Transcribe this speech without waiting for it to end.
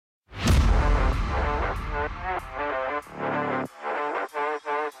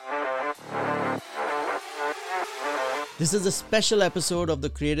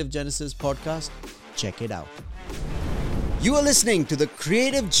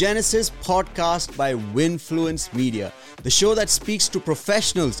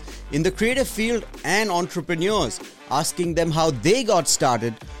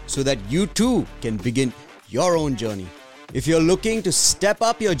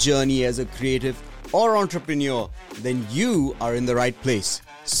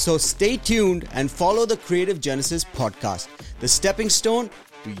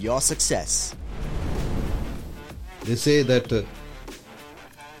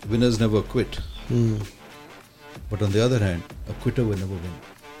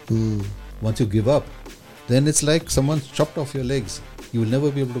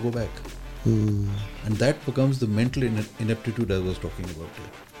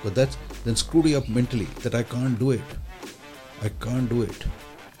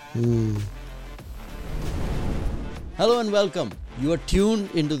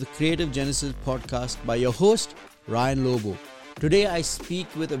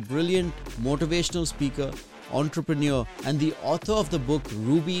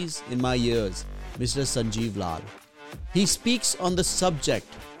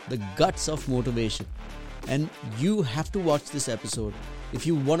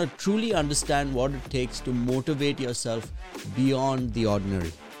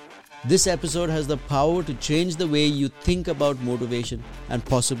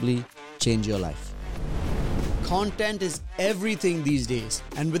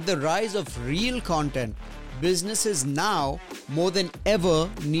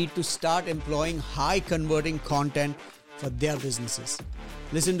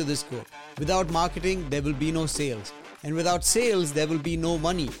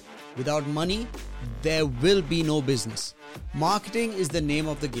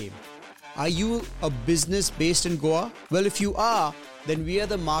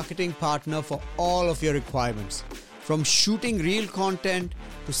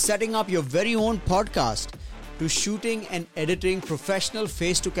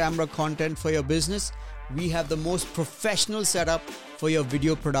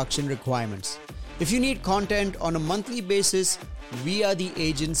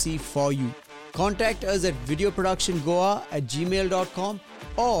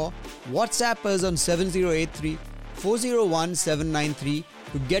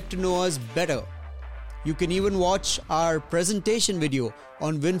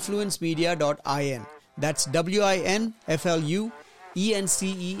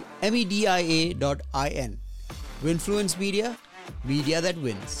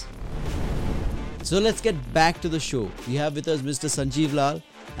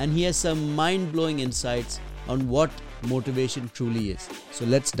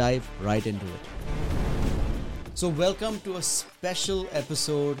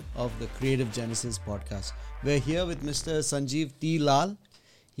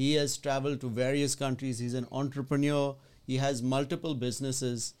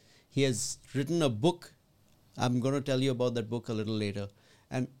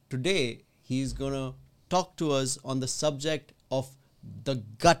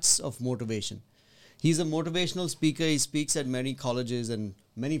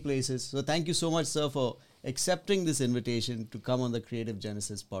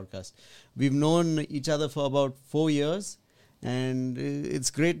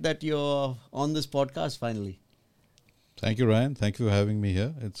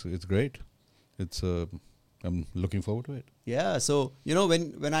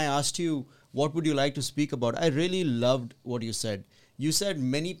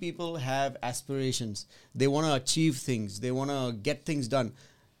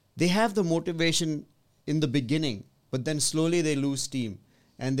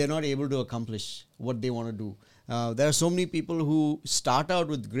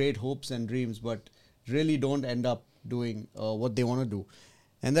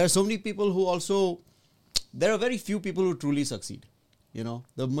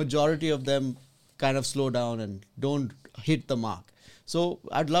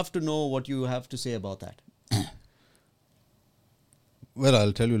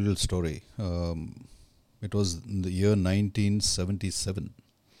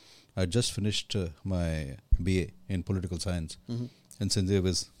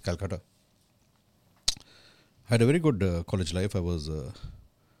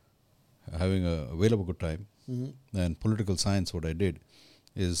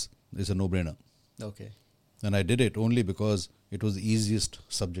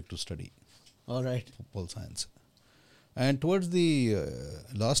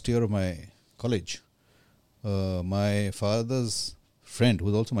my father's friend, who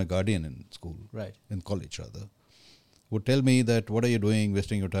was also my guardian in school, Right. in college rather, would tell me that, what are you doing,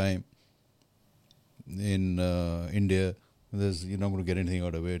 wasting your time in India? You're not going to get anything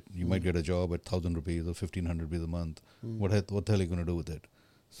out of it. You might get a job at 1,000 rupees or 1,500 rupees a month. What the hell are you going to do with it?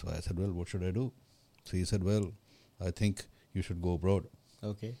 So I said, well, what should I do? So he said, well, I think you should go abroad.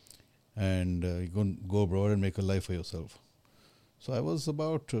 Okay. And you can go abroad and make a life for yourself. So I was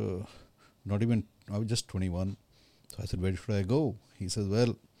about, I was just 21. So I said, where should I go? He says,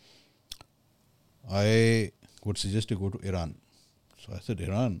 well, I would suggest you go to Iran. So I said,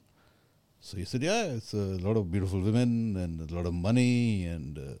 Iran? So he said, yeah, it's a lot of beautiful women and a lot of money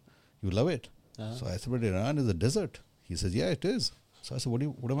and you love it. So I said, but Iran is a desert. He says, yeah, it is. So I said,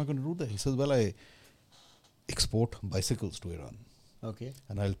 what am I going to do there? He says, well, I export bicycles to Iran. Okay.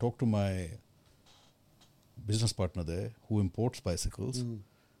 And I'll talk to my business partner there who imports bicycles.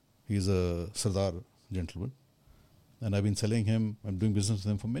 He's a Sardar gentleman. And I've been selling him, I'm doing business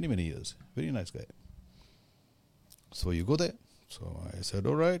with him for many, many years. Very nice guy. So you go there. So I said,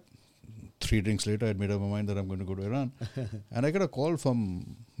 all right. 3 drinks later, I'd made up my mind that I'm going to go to Iran. And I got a call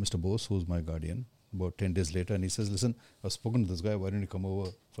from Mr. Bose, who's my guardian, about 10 days later. And he says, listen, I've spoken to this guy. Why don't you come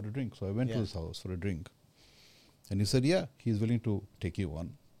over for a drink? So I went to his house for a drink. And he said, yeah, he's willing to take you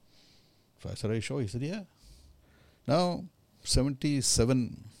on. So I said, are you sure? He said, yeah. Now,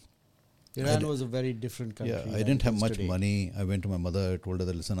 77. Iran was a very different country. Yeah, I didn't have much money. I went to my mother, told her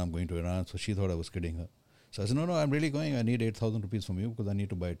that, listen, I'm going to Iran. So she thought I was kidding her. So I said, no, I'm really going. I need 8,000 rupees from you because I need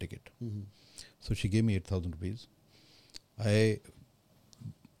to buy a ticket. So she gave me 8,000 rupees. I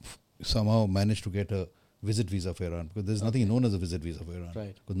somehow managed to get a visit visa for Iran because there's nothing known as a visit visa for Iran.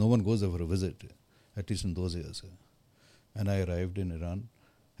 Right. Because no one goes there for a visit, at least in those years. And I arrived in Iran.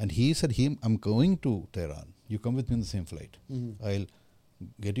 And he said, I'm going to Tehran. You come with me on the same flight. I'll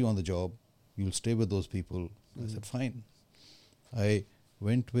get you on the job. You'll stay with those people. I said, fine. I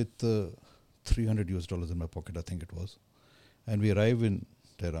went with $300 in my pocket, I think it was. And we arrived in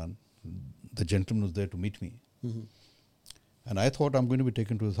Tehran. The gentleman was there to meet me. And I thought I'm going to be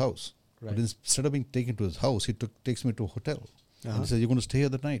taken to his house. Right. But instead of being taken to his house, he takes me to a hotel. And he says, you're going to stay here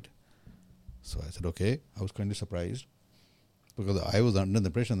that night. So I said, okay. I was kind of surprised because I was under the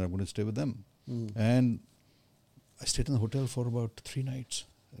impression that I'm going to stay with them. And I stayed in the hotel for about 3 nights,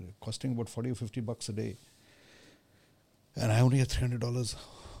 costing about $40 or $50 a day. And I only had $300.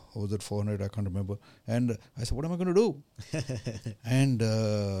 Or was it 400? I can't remember. And I said, what am I going to do? And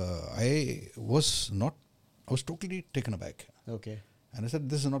I was totally taken aback. Okay. And I said,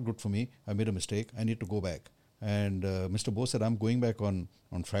 this is not good for me. I made a mistake. I need to go back. And Mr. Bose said, I'm going back on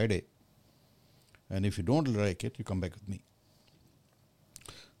Friday. And if you don't like it, you come back with me.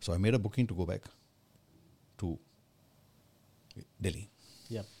 So I made a booking to go back to Delhi.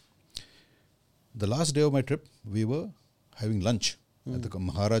 Yep. The last day of my trip, we were having lunch at the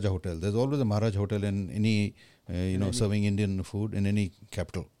Maharaja Hotel. There's always a Maharaja Hotel in any, serving Indian food in any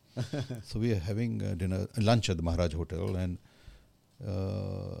capital. So we are having lunch at the Maharaja Hotel, and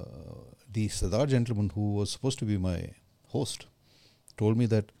the Sardar gentleman who was supposed to be my host told me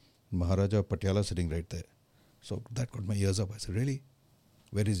that Maharaja Patiala sitting right there. So that got my ears up. I said, really?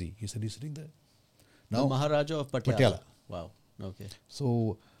 Where is he? He said, he's sitting there. Now, the Maharaja of Patiala. Wow. Okay.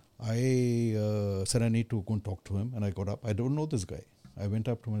 So I said I need to go and talk to him, and I got up. I don't know this guy. I went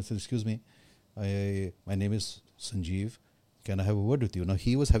up to him and said, excuse me, my name is Sanjiv. Can I have a word with you? Now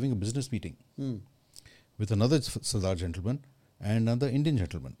he was having a business meeting with another Sardar gentleman and another Indian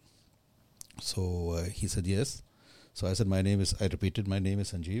gentleman. So he said yes. So I said, I repeated, my name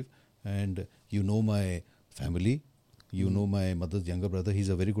is Sanjiv, and you know my family. You know my mother's younger brother. He's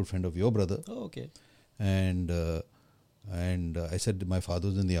a very good friend of your brother. Oh, okay. And I said, my father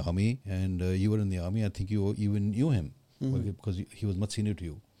was in the army, and you were in the army. I think you even knew him because he was much senior to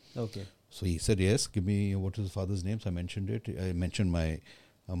you. Okay. So he said, yes, give me what is his father's name. So I mentioned it. I mentioned my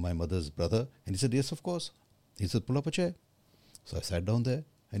mother's brother. And he said, yes, of course. He said, pull up a chair. So I sat down there,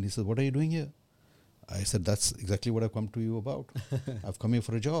 and he said, what are you doing here? I said, that's exactly what I've come to you about. I've come here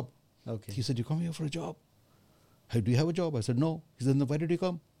for a job. Okay. He said, you come here for a job? Do you have a job? I said, no. He said, no, why did you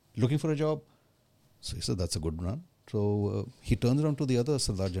come? Looking for a job? So he said, that's a good one. So he turns around to the other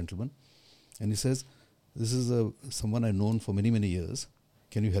Sardar gentleman, and he says, this is someone I've known for many, many years.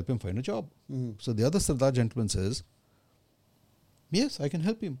 Can you help him find a job? So the other Sardar gentleman says, yes, I can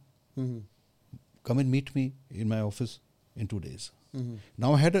help him. Come and meet me in my office in 2 days.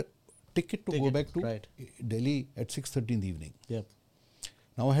 Now I had a ticket to go back to Delhi at 6:30 in the evening. Yep.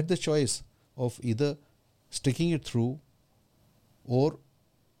 Now I had the choice of either sticking it through or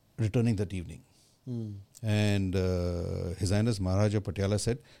returning that evening. And His Highness Maharaja Patiala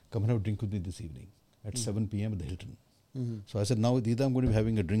said, come and have a drink with me this evening. at 7 p.m. at the Hilton. So I said, now either I'm going to be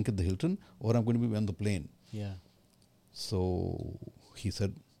having a drink at the Hilton or I'm going to be on the plane. Yeah. So he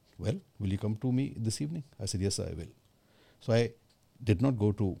said, well, will you come to me this evening? I said, yes, I will. So I did not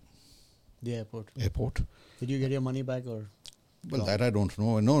go to The airport. Did you get your money back or? Well, that I don't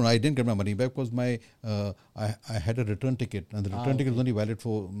know. No, I didn't get my money back because I had a return ticket, and the return ticket was only valid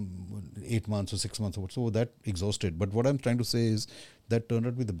for 8 months or 6 months or so. That exhausted. But what I'm trying to say is that turned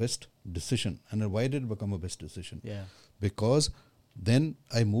out to be the best decision. And why did it become a best decision? Yeah. Because then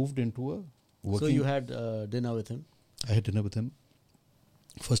I moved into a working... So you had dinner with him? I had dinner with him.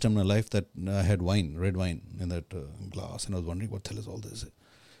 First time in my life that I had wine, red wine in that glass, and I was wondering what the hell is all this.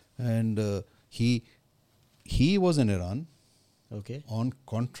 And he was in Iran. Okay. On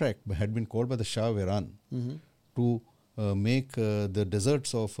contract, had been called by the Shah of Iran to make the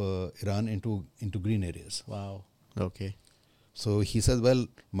deserts of Iran into green areas. Wow. Okay. So he says, well,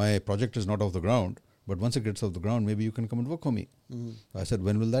 my project is not off the ground, but once it gets off the ground, maybe you can come and work for me. I said,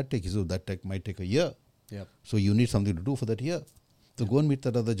 when will that take? He said, that might take a year. Yep. So you need something to do for that year. So go and meet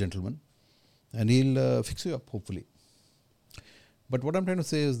that other gentleman and he'll fix you up, hopefully. But what I'm trying to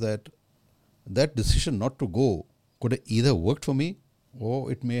say is that decision not to go could have either worked for me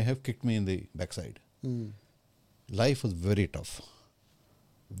or it may have kicked me in the backside. Life was very tough.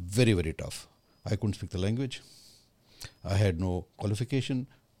 Very, very tough. I couldn't speak the language. I had no qualification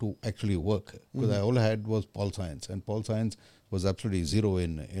to actually work because all I had was Pol Science, and Pol Science was absolutely zero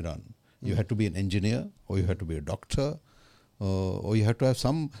in Iran. You had to be an engineer, or you had to be a doctor, or you had to have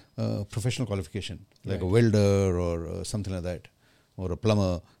some professional qualification like a welder or something like that, or a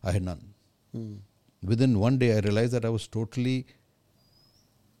plumber. I had none. Within one day, I realized that I was totally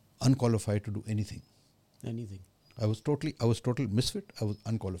unqualified to do anything. I was total misfit. I was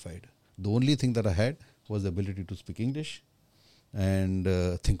unqualified. The only thing that I had was the ability to speak English and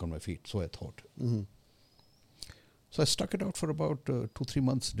think on my feet. So I thought. So I stuck it out for about 2-3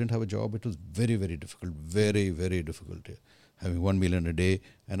 months. Didn't have a job. It was very, very difficult. Very, very difficult. Having 1 million a day,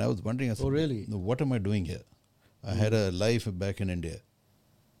 and I was wondering. I said, really? What am I doing here? I had a life back in India,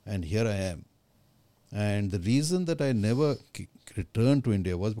 and here I am. And the reason that I never returned to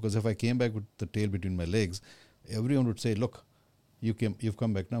India was because if I came back with the tail between my legs, everyone would say, look, you've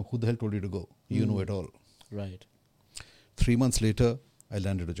come back now. Who the hell told you to go? You know it all. Right. 3 months later, I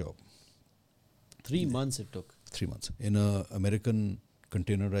landed a job. 3 months it took? 3 months. In an American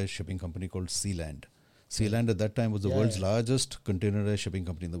containerized shipping company called Sealand. Sealand at that time was the world's largest containerized shipping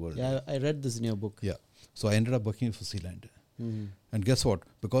company in the world. Yeah, I read this in your book. Yeah. So I ended up working for Sealand. And guess what?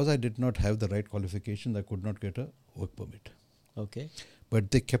 Because I did not have the right qualifications, I could not get a work permit. Okay. But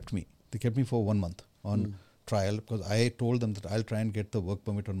they kept me. They kept me for 1 month on trial because I told them that I'll try and get the work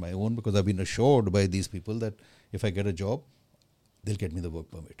permit on my own because I've been assured by these people that if I get a job, they'll get me the work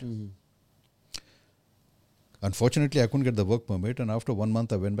permit. Unfortunately, I couldn't get the work permit, and after 1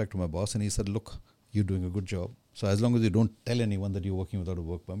 month, I went back to my boss and he said, look, you're doing a good job. So as long as you don't tell anyone that you're working without a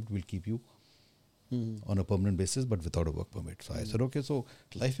work permit, we'll keep you on a permanent basis, but without a work permit. So I said, okay, so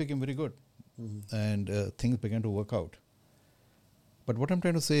life became very good and things began to work out. But what I'm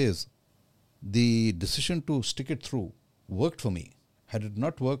trying to say is the decision to stick it through worked for me. Had it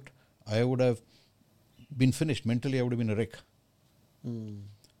not worked, I would have been finished. Mentally, I would have been a wreck.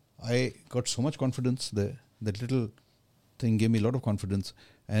 I got so much confidence there. That little thing gave me a lot of confidence.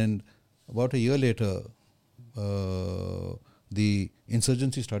 And about a year later, the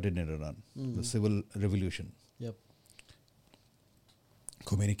insurgency started in Iran, the civil revolution. Yep.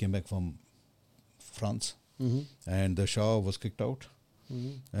 Khomeini came back from France and the Shah was kicked out.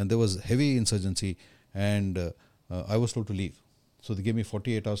 And there was heavy insurgency and I was told to leave. So they gave me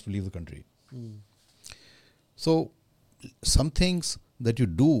 48 hours to leave the country. So some things that you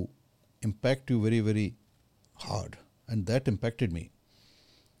do impact you very, very hard. And that impacted me.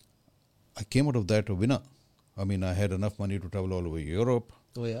 I came out of that a winner. I mean, I had enough money to travel all over Europe.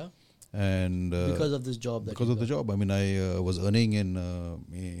 Oh, yeah? And because of this job? Because of the job. I mean, I was earning in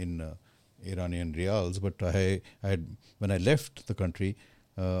Iranian rials, but I had, when I left the country,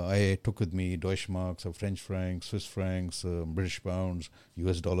 I took with me Deutschmarks, French francs, Swiss francs, British pounds,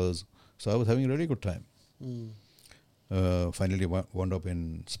 US dollars. So I was having a really good time. Finally wound up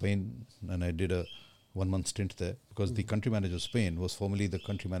in Spain, and I did a 1 month stint there because the country manager of Spain was formerly the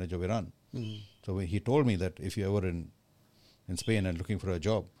country manager of Iran. So he told me that if you're ever in Spain and looking for a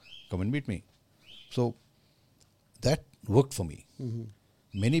job, come and meet me. So that worked for me.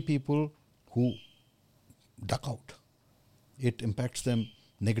 Many people who duck out, it impacts them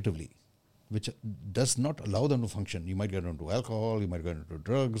negatively, which does not allow them to function. You might get into alcohol, you might get into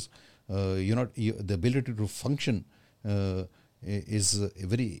drugs. The ability to function is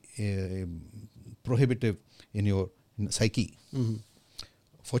very prohibitive in your psyche.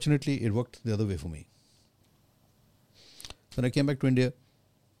 Fortunately, it worked the other way for me. When I came back to India,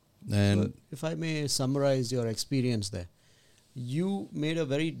 and So if I may summarize your experience there, you made a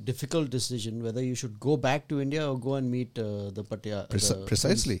very difficult decision whether you should go back to India or go and meet the Patia.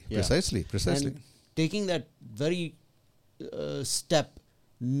 precisely. And taking that very step,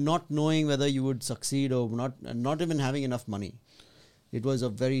 not knowing whether you would succeed or not even having enough money. It was a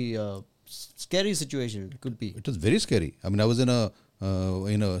very scary situation. It could be. It was very scary. I mean, I was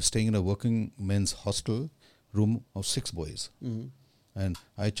staying in a working men's hostel room of 6 boys. And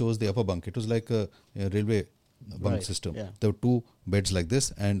I chose the upper bunk. It was like a railway bunk system. Yeah. There were 2 beds like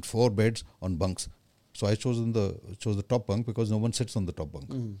this and 4 beds on bunks. So I chose the top bunk because no one sits on the top bunk.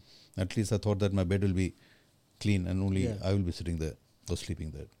 At least I thought that my bed will be clean and only I will be sitting there or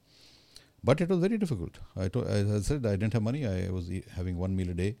sleeping there. But it was very difficult. As I said, I didn't have money. I was having 1 meal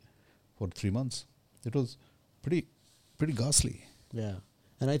a day for 3 months. It was pretty ghastly. Yeah.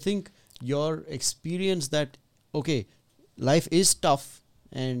 And I think your experience that, okay, life is tough,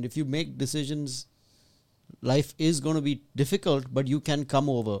 and if you make decisions, life is going to be difficult, but you can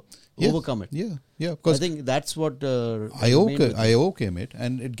overcome it. Yeah. Because I think that's what I overcame it,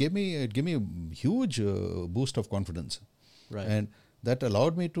 and it gave me a huge boost of confidence. Right. And that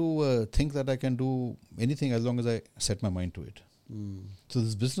allowed me to think that I can do anything as long as I set my mind to it. So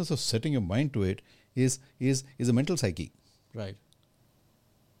this business of setting your mind to it is a mental psyche. Right.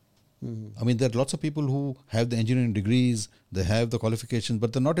 I mean, there are lots of people who have the engineering degrees, they have the qualifications,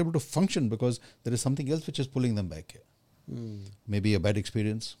 but they're not able to function because there is something else which is pulling them back here. Maybe a bad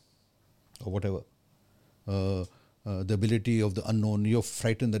experience or whatever. The ability of the unknown. You're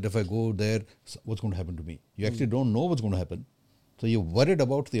frightened that if I go there, what's going to happen to me? You actually don't know what's going to happen. So you're worried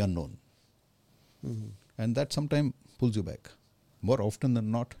about the unknown. And that sometimes pulls you back. More often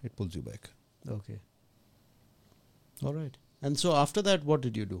than not, it pulls you back. Okay. All right. And so after that, what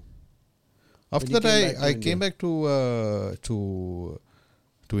did you do? After that, I came back to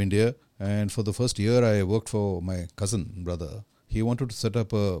India, and for the first year, I worked for my cousin brother. He wanted to set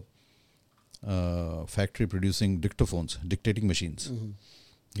up a factory producing dictating machines.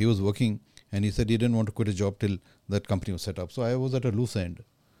 He was working, and he said he didn't want to quit his job till that company was set up. So I was at a loose end.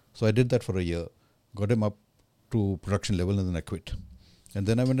 So I did that for a year, got him up to production level, and then I quit. And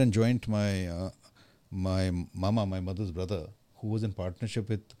then I went and joined my mama, my mother's brother, who was in partnership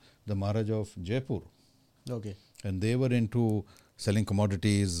with the Maharaja of Jaipur. Okay. And they were into selling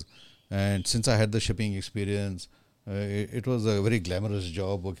commodities. And since I had the shipping experience, it was a very glamorous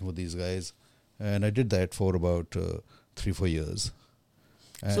job working with these guys. And I did that for about 3-4 years.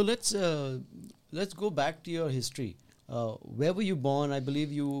 So let's go back to your history. Where were you born? I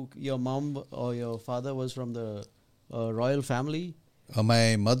believe your mom or your father was from the royal family.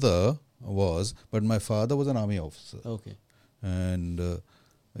 My mother was, but my father was an army officer. Okay. And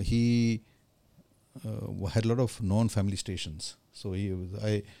he had a lot of known family stations. So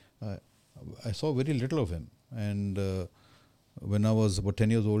I saw very little of him. And when I was about 10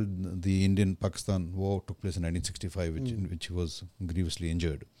 years old, the Indian-Pakistan war took place in 1965, in which he was grievously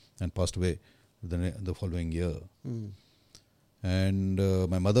injured and passed away the following year. And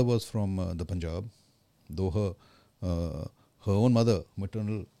my mother was from the Punjab, though her own mother,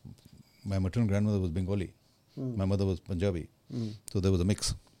 my maternal grandmother was Bengali. My mother was Punjabi. So there was a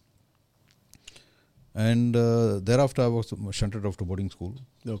mix. And thereafter I was shunted off to boarding school.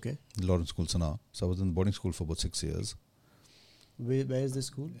 Okay. Lawrence School, Sana. So I was in boarding school for about 6 years. Where is the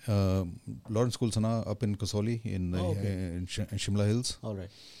school? Lawrence School, Sana, up in Kasoli in Shimla Hills. All right.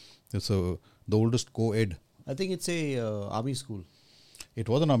 It's the oldest co-ed. I think it's a army school. It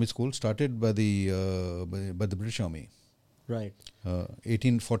was an army school started by the British Army. Right.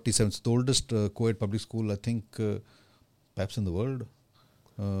 1847. It's the oldest co-ed public school, I think, perhaps in the world.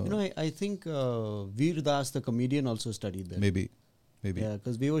 I think Veer Das, the comedian, also studied there. Maybe. Yeah,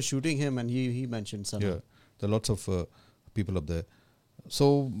 because we were shooting him and he mentioned Sana. Yeah, there are lots of people up there.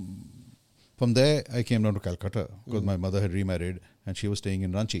 So from there, I came down to Calcutta because my mother had remarried and she was staying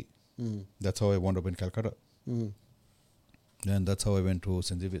in Ranchi. That's how I wound up in Calcutta. And that's how I went to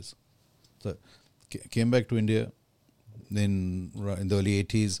Sanjiv. So came back to India. Then in the early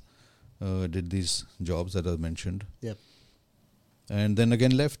 80s, did these jobs that I mentioned. Yep. And then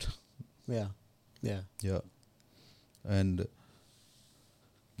again left. Yeah. And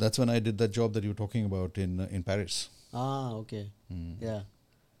that's when I did that job that you were talking about in Paris. Ah, okay. Yeah.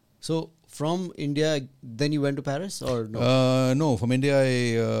 So from India, then you went to Paris or no? No, from India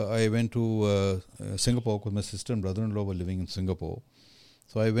I went to Singapore because my sister and brother-in-law were living in Singapore.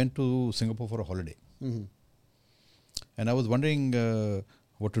 So I went to Singapore for a holiday. And I was wondering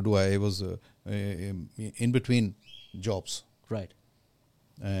what to do. I was in between jobs. Right.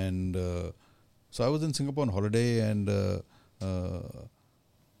 And so I was in Singapore on holiday, and about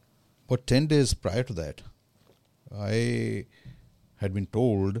 10 days prior to that, I had been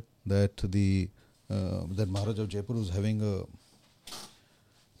told that that Maharaja of Jaipur was having a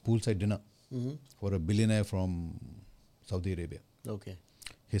poolside dinner for a billionaire from Saudi Arabia. Okay.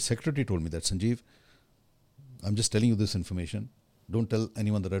 His secretary told me that, Sanjiv, I'm just telling you this information. Don't tell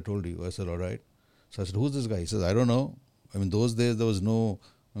anyone that I told you. I said, all right. So I said, who's this guy? He says, I don't know. I mean, those days there was no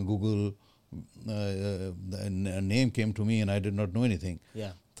Google. A name came to me and I did not know anything.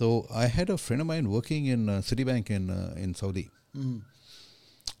 Yeah. So I had a friend of mine working in Citibank in Saudi.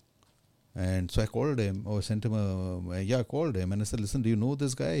 And so I called him, or sent him I called him and I said, listen, do you know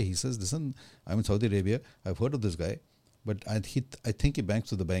this guy? He says, listen, I'm in Saudi Arabia. I've heard of this guy, but I think he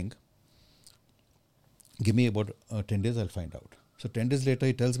banks with the bank. Give me about 10 days, I'll find out. So 10 days later,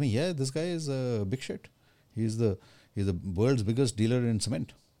 he tells me, yeah, this guy is big shit. He's the world's biggest dealer in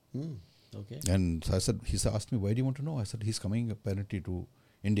cement. Okay. And so I said, he asked me, why do you want to know? I said, he's coming apparently to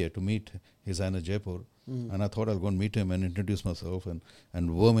India to meet His Highness Jaipur. And I thought I'll go and meet him and introduce myself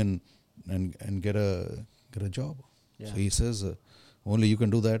and worm in and get a job. Yeah. So he says, only you can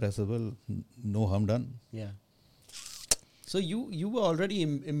do that. I said, well, no harm done. Yeah. So you were already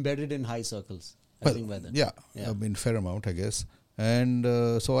embedded in high circles, I think by then. Yeah, I mean, fair amount, I guess. And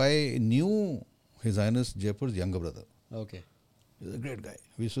so I knew His Highness Jaipur's younger brother. Okay. He's a great guy.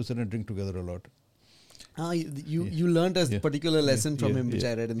 We used to sit and drink together a lot. You learned a particular lesson from him, which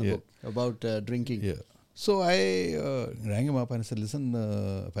I read in the book, about drinking. Yeah. So I rang him up and I said, listen,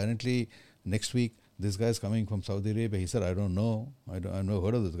 apparently next week this guy is coming from Saudi Arabia. He said, I don't know. I've never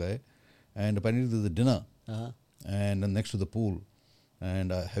heard of this guy. And apparently there's a dinner and next to the pool.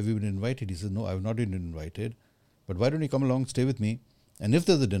 And have you been invited? He said, no, I've not been invited. But why don't you come along, stay with me? And if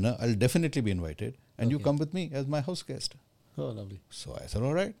there's a dinner, I'll definitely be invited. And you come with me as my house guest. Oh, lovely. So I said,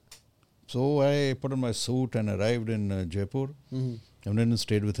 all right. So I put on my suit and arrived in Jaipur. And then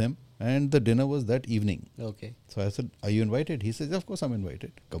stayed with him. And the dinner was that evening. Okay. So I said, are you invited? He says, of course I'm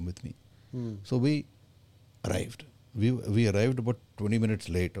invited. Come with me. So we arrived. We arrived about 20 minutes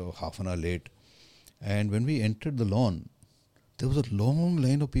late or half an hour late. And when we entered the lawn, there was a long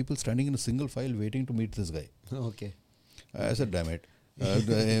line of people standing in a single file waiting to meet this guy. Okay. I said, damn it.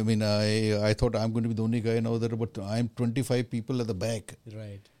 I mean, I thought I'm going to be the only guy now there, but I'm 25 people at the back.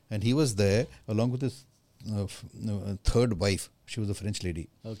 Right. And he was there along with his third wife. She was a French lady.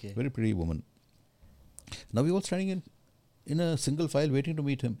 Okay. Very pretty woman. Now we were standing in a single file waiting to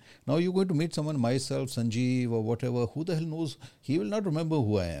meet him. Now you're going to meet someone, myself, Sanjiv or whatever. Who the hell knows? He will not remember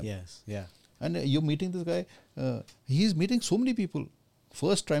who I am. Yes. Yeah. And you're meeting this guy. He's meeting so many people.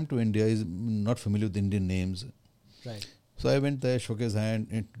 First time to India. He's not familiar with Indian names. Right. So I went there, shook his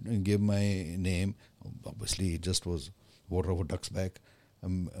hand, and gave my name. Obviously, it just was water over duck's back.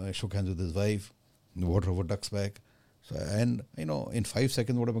 I shook hands with his wife, water over duck's back. So, and in 5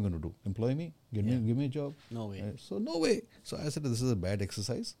 seconds, what am I going to do? Employ me? Give me a job? No way. So no way. So I said, this is a bad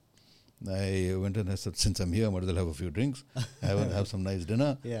exercise. I went and I said, since I'm here, I might as well have a few drinks, have some nice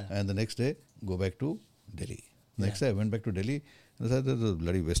dinner, and the next day go back to Delhi. Next day I went back to Delhi and I said, this is a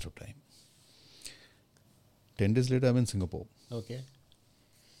bloody waste of time. 10 days later, I'm in Singapore. Okay.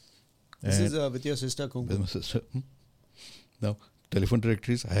 This is with your sister Kumkum? With my sister. Now, telephone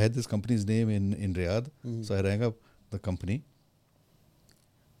directories, I had this company's name in Riyadh. So I rang up the company,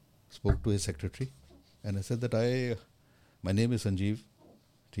 spoke to his secretary, and I said that my name is Sanjiv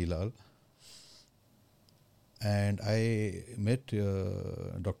T. Lall, and I met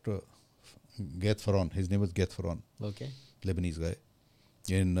Dr. Gaith Faron. His name was Gaith Faron. Okay. Lebanese guy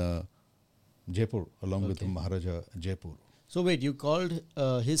in Jaipur, along with Maharaja Jaipur. So wait, you called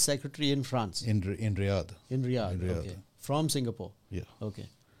his secretary in France? In Riyadh. In Riyadh. Okay. From Singapore. Yeah. Okay.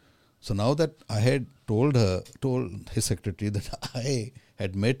 So now that I had told his secretary that I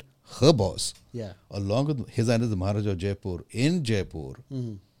had met her boss, along with His Highness the Maharaja of Jaipur in Jaipur,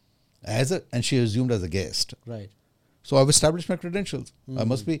 and she assumed as a guest. Right. So I've established my credentials.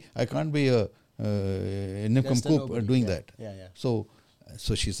 I can't be a nincompoop doing that. Yeah, yeah.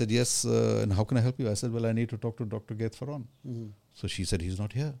 So she said, yes, and how can I help you? I said, well, I need to talk to Dr. Gaith Faron. So she said, he's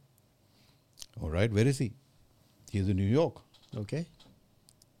not here. All right, where is he? He's in New York. Okay.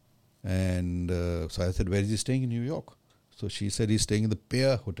 And so I said, where is he staying in New York? So she said, he's staying in the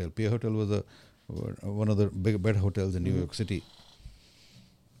Pierre Hotel. Pierre Hotel was one of the better hotels in New York City.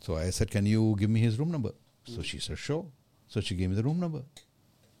 So I said, can you give me his room number? So she said, sure. So she gave me the room number.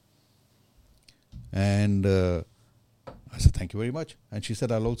 And I said, thank you very much. And she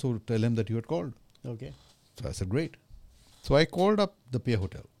said, I'll also tell him that you had called. Okay. So I said, great. So I called up the Pia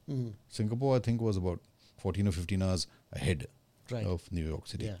Hotel. Singapore, I think, was about 14 or 15 hours ahead of New York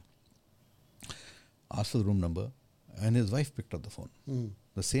City. Yeah. Asked for the room number, and his wife picked up the phone.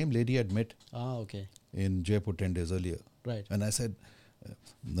 The same lady I'd met in Jaipur 10 days earlier. Right. And I said,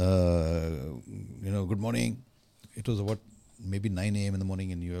 good morning. It was about maybe 9 a.m. in the morning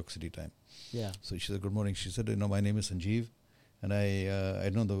in New York City time. Yeah. So she said, good morning. She said, my name is Sanjiv, and I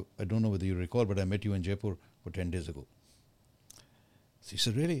don't know whether you recall, but I met you in Jaipur for 10 days ago. She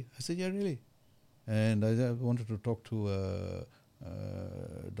said, really? I said, yeah, really. And I wanted to talk to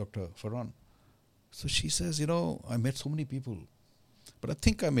Dr. Farhan. So she says, I met so many people, but I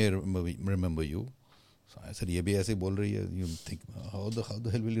think I may remember you. So I said, ye bhi aise bol rahi hai. You think, how the hell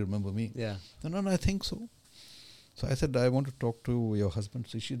will you remember me? Yeah. No, I think so. So I said, I want to talk to your husband.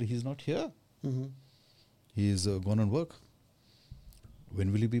 So she said, he's not here. He's gone on work.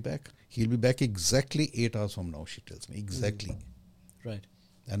 When will he be back? He'll be back exactly 8 hours from now, she tells me. Exactly. Right.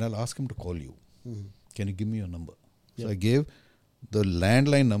 And I'll ask him to call you. Can you give me your number? So I gave the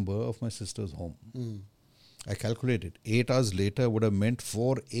landline number of my sister's home. I calculated 8 hours later would have meant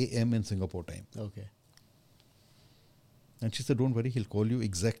 4 a.m. in Singapore time. Okay. And she said, don't worry, he'll call you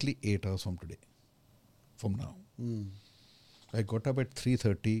exactly 8 hours from today. From now. I got up at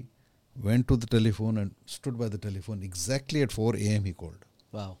 3:30, went to the telephone and stood by the telephone. Exactly at 4 a.m. he called.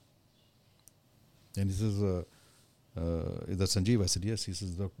 Wow. And he says, is that Sanjiv? I said, yes. He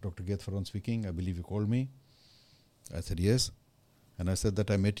says, Dr. Farhan speaking. I believe you called me. I said, yes. And I said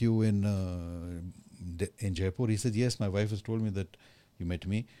that I met you in Jaipur. He said, yes, my wife has told me that you met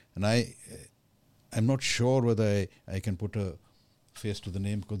me. And I'm not sure whether I can put a face to the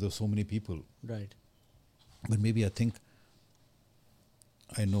name because there are so many people. Right. But maybe I think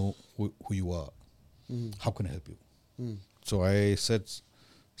I know who you are. How can I help you? So I said,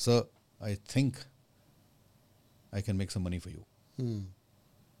 sir, I think I can make some money for you.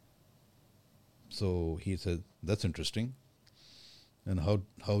 So he said, that's interesting. And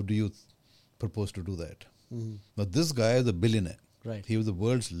how do you propose to do that? Now this guy is a billionaire. Right. He was the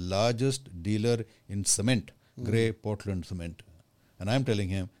world's largest dealer in cement, grey Portland cement. And I'm telling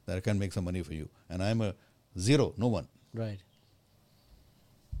him that I can make some money for you. And I'm a zero, no one. Right.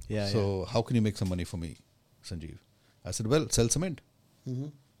 Yeah. So how can you make some money for me, Sanjiv? I said, well, sell cement.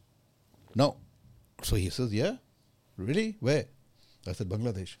 No. So he says, yeah, really? Where? I said,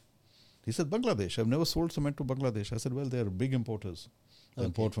 Bangladesh. He said, Bangladesh. I've never sold cement to Bangladesh. I said, well, they're big importers. They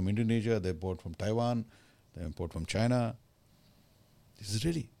import from Indonesia, they import from Taiwan, they import from China. He said,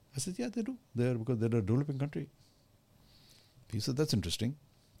 really? I said, yeah, they do. Because they're a developing country. He said, that's interesting.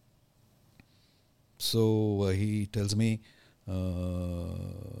 So he tells me,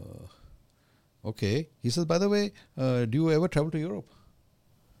 okay. He says, by the way, do you ever travel to Europe?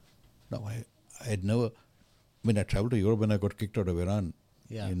 No, I had never. I traveled to Europe when I got kicked out of Iran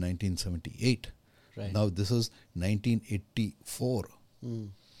in 1978. Right. Now this is 1984.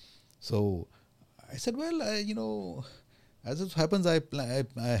 So I said, well, as it happens, I'm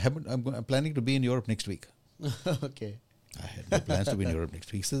planning to be in Europe next week. Okay. I had no plans to be in Europe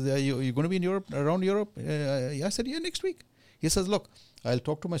next week. He says, are you going to be in Europe, around Europe? I said, yeah, next week. He says, look, I'll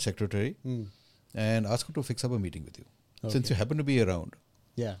talk to my secretary and ask her to fix up a meeting with you. Since you happen to be around.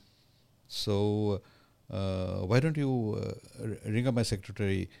 Yeah. So why don't you ring up my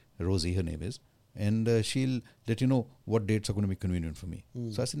secretary, Rosie, her name is, and she'll let you know what dates are going to be convenient for me.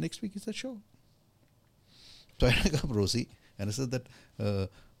 So I said, next week. He said, sure. So I rang up Rosie and I said that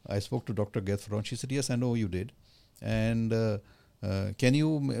I spoke to Dr. Farhan. She said, yes, I know you did. And can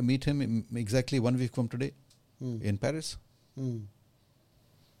you meet him exactly 1 week from today in Paris?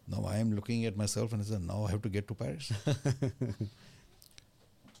 Now I am looking at myself and I said, now I have to get to Paris.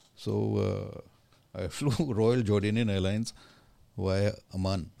 So I flew Royal Jordanian Airlines via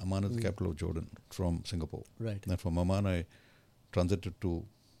Amman. Amman is the capital of Jordan, from Singapore. Right. And from Amman I transited to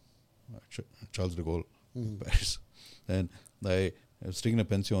Charles de Gaulle, Paris. And I was staying in a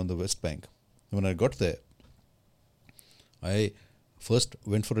pension on the West Bank. When I got there, I first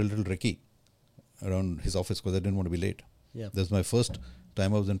went for a little recce around his office because I didn't want to be late. Yeah. That's my first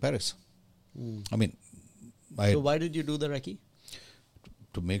time I was in Paris. So why did you do the recce?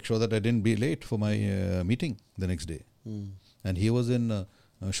 To make sure that I didn't be late for my meeting the next day. And he was in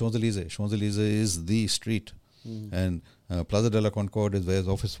Champs-Élysées. Champs-Élysées is the street. And Plaza de la Concorde is where his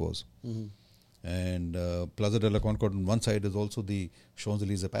office was. And Plaza de la Concorde on one side is also the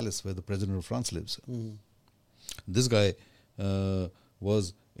Champs-Élysées Palace where the President of France lives. This guy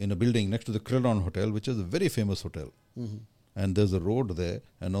was in a building next to the Crillon Hotel, which is a very famous hotel. And there's a road there.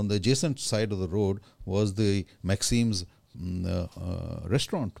 And on the adjacent side of the road was the Maxime's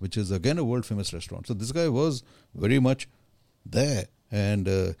restaurant, which is again a world famous restaurant. So this guy was very much there. And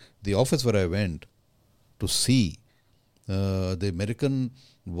the office where I went to see the American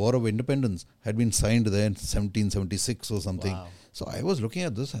War of Independence had been signed there in 1776 or something. Wow. So I was looking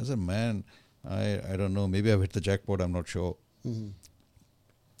at this as a man, I don't know, maybe I've hit the jackpot, I'm not sure.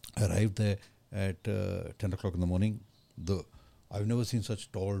 I arrived there at 10 o'clock in the morning. I've never seen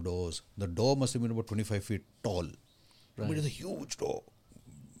such tall doors. The door must have been about 25 feet tall. Right. It is a huge door.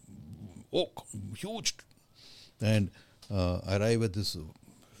 Oak, huge. And I arrive at this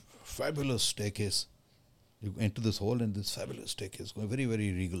fabulous staircase. You enter this hall and this fabulous staircase, going very,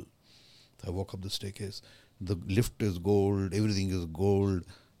 very regal. I walk up the staircase. The lift is gold, everything is gold.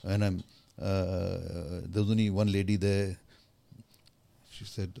 And there's only one lady there. She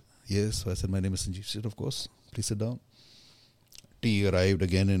said, yes. So I said, my name is Sanjiv. She said, of course, please sit down. Tea arrived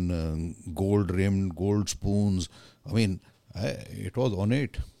again in gold rimmed, gold spoons. I mean, it was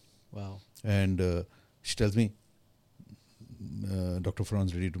ornate. Wow. And she tells me, Dr.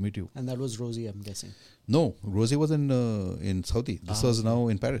 Franz ready to meet you. And that was Rosie, I'm guessing. No, Rosie was in Saudi. This was now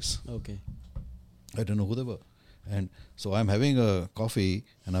in Paris. Okay. I don't know who they were. And so I'm having a coffee,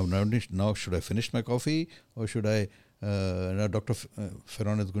 and now should I finish my coffee, or should I, now Dr.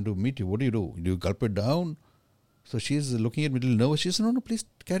 Ferron is going to meet you. What do? Do you gulp it down? So she's looking at me a little nervous. She said, no, please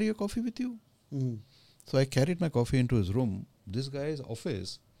carry your coffee with you. So I carried my coffee into his room. This guy's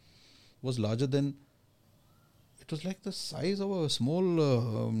office was larger than, it was like the size of a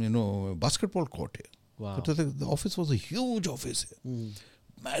small, basketball court here. Wow. It was like the office was a huge office here.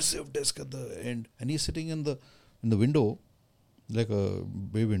 Massive desk at the end. And he's sitting in the window, like a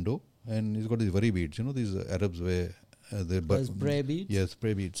bay window. And he's got these worry beads. You know, these Arabs wear their... prayer beads? Yes,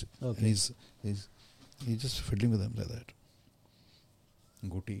 prayer beads. Okay. And he's just fiddling with them like that.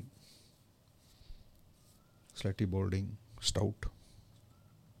 Goatee. Slightly balding. Stout.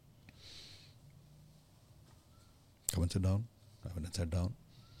 Come and sit down. I went and sat down.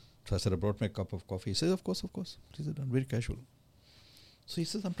 So I said, I brought my cup of coffee. He says, of course. Please sit down. Very casual. So he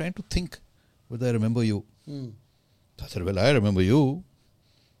says, I'm trying to think whether I remember you. So I said, well, I remember you.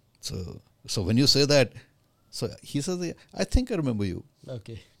 So when you say that, so he says, I think I remember you.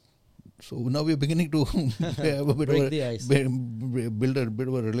 Okay. So now we're beginning to have a bit Break the ice. build a bit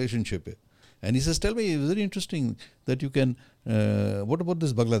of a relationship. And he says, tell me, it's very interesting that you can, what about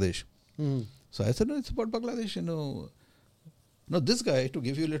this Bangladesh? So I said, no, it's about Bangladesh, No, this guy, to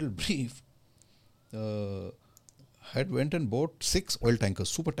give you a little brief, had went and bought 6 oil tankers,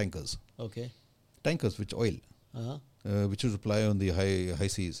 super tankers. Okay. Tankers which oil, which you supply on the high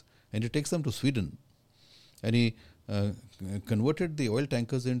seas. And he takes them to Sweden. And he converted the oil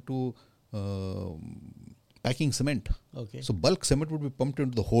tankers into packing cement. Okay. So bulk cement would be pumped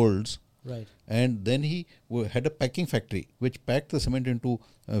into the holds. Right. And then he had a packing factory which packed the cement into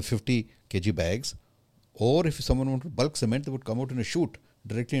 50 kg bags. Or if someone wanted bulk cement, they would come out in a chute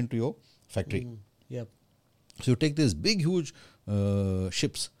directly into your factory. Yep. So you take these big, huge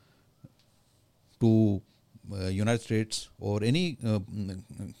ships to United States or any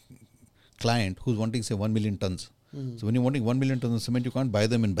client who's wanting, say, 1 million tons. So when you're wanting 1 million tons of cement, you can't buy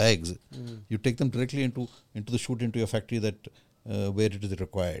them in bags. You take them directly into the chute into your factory that where it is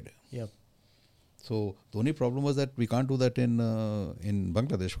required. Yep. So the only problem was that we can't do that in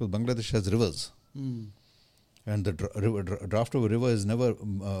Bangladesh, because Bangladesh has rivers. And the draft of a river is never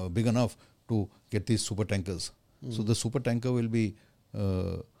big enough to get these super tankers. So the super tanker will be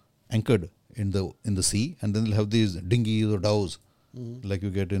anchored in the sea, and then they'll have these dinghies or dhows like you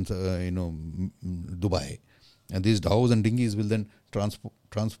get in Dubai. And these dhows and dinghies will then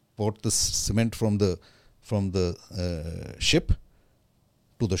transport the cement from the ship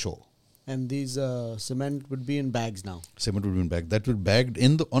to the shore. And these cement would be in bags now. Cement would be in bag. That would be bagged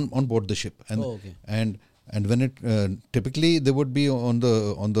on board the ship. And okay. And when it typically they would be on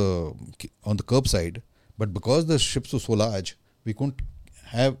the curbside, but because the ships were so large, we couldn't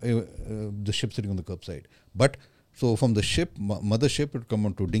have the ship sitting on the curbside. But so from the ship, mother ship would come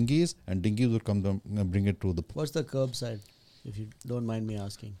onto dinghies, and dinghies would come down and bring it to the. What's the curbside, if you don't mind me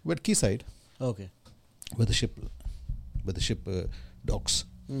asking? But quayside. Okay. Where the ship docks.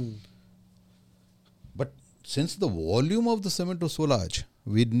 But since the volume of the cement was so large,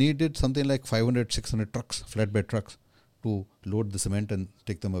 we needed something like 500, 600 trucks, flatbed trucks, to load the cement and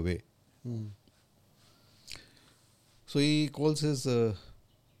take them away. So he calls his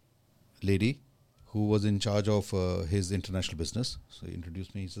lady, who was in charge of his international business. So he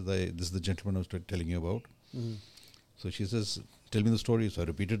introduced me. He says, this is the gentleman I was telling you about. So she says, tell me the story. So I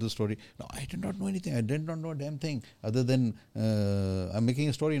repeated the story. No, I did not know anything. I did not know a damn thing other than I'm making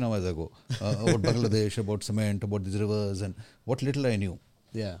a story now as I go about Bangladesh, about cement, about these rivers, and what little I knew.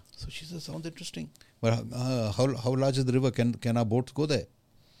 Yeah. So she says, sounds interesting. but how large is the river? Can our boats go there?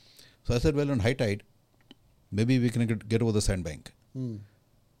 So I said, well, on high tide, maybe we can get over the sandbank,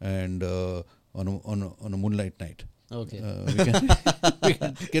 and on a moonlight night. Okay. We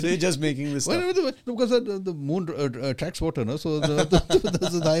can get so you're just making this well, stuff. because the moon attracts water, no? So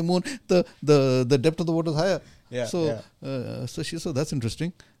the high moon, the depth of the water is higher. Yeah, So she said, that's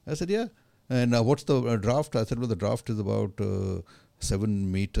interesting. I said, yeah. And what's the draft? I said, well, the draft is about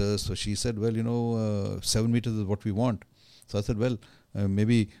 7 meters. So she said, well, 7 meters is what we want. So I said, well,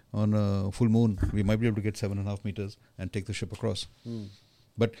 maybe on a full moon, we might be able to get 7.5 meters and take the ship across.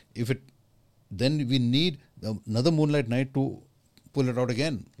 But then we need another moonlight night to pull it out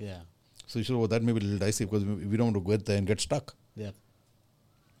again. Yeah. So you said, well, that may be a little dicey because we don't want to go there and get stuck. Yeah.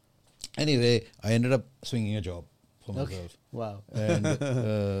 Anyway, I ended up swinging a job for myself. Okay. Wow. And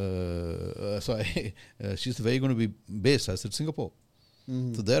so she said, where are you going to be based? I said, Singapore.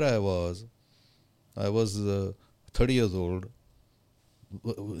 So there I was 30 years old,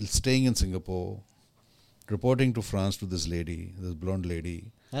 staying in Singapore, reporting to France to this lady, this blonde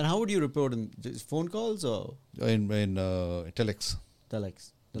lady. And how would you report in just phone calls or In telex.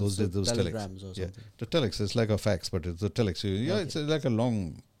 telex? Those days, those telegrams telex. or something. The telex, it's like a fax, but it's a telex. It's like a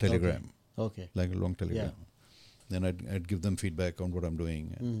long telegram. Okay. Like a long telegram. Then I'd give them feedback on what I'm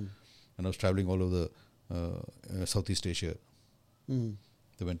doing. And I was traveling all over the Southeast Asia.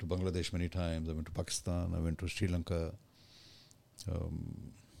 I went to Bangladesh many times. I went to Pakistan. I went to Sri Lanka,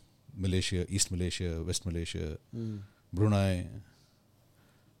 Malaysia, East Malaysia, West Malaysia, Brunei.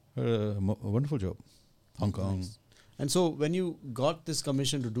 A wonderful job. Hong Kong. Nice. And so when you got this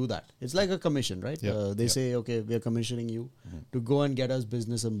commission to do that, it's like a commission, right? They say, okay, we are commissioning you to go and get us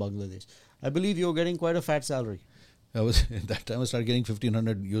business in Bangladesh. I believe you're getting quite a fat salary. At that time I started getting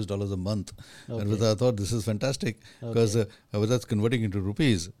 $1,500 a month. Okay. And I thought this is fantastic because I was converting into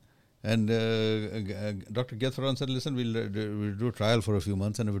rupees. And Dr. Getharon said, listen, we'll do a trial for a few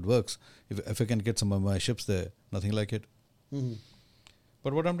months, and if it works, if I can get some of my ships there, nothing like it.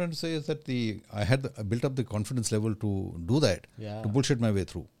 But what I'm trying to say is that I built up the confidence level to do that, to bullshit my way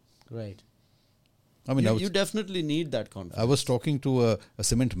through. Right. I mean, you definitely need that confidence. I was talking to a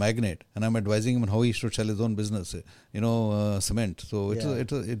cement magnate, and I'm advising him on how he should sell his own business, cement. So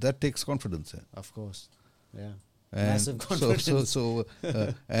that takes confidence. Of course. Yeah. And massive confidence.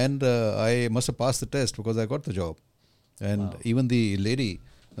 And I must have passed the test because I got the job. And even the lady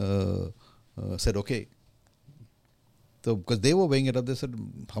said, okay. So because they were weighing it up, they said,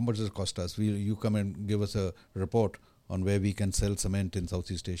 how much does it cost us? You come and give us a report on where we can sell cement in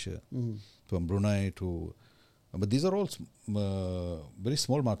Southeast Asia, from Brunei to... But these are all very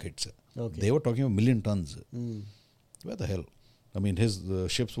small markets. Okay. They were talking about 1 million tons. Where the hell? I mean, his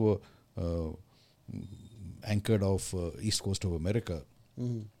ships were anchored off east coast of America,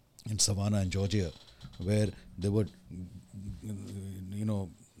 in Savannah and Georgia, where they were,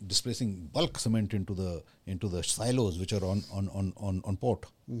 displacing bulk cement into the silos which are on port.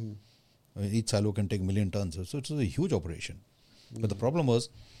 Each silo can take 1 million tons, so it's a huge operation. But the problem was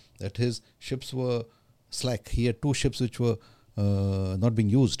that his ships were slack. He had 2 ships which were not being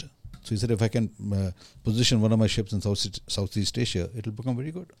used. So he said, if I can position one of my ships in Southeast Asia, it will become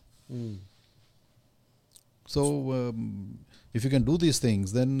very good. So if you can do these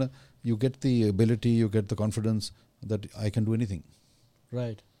things, then you get the ability, you get the confidence that I can do anything.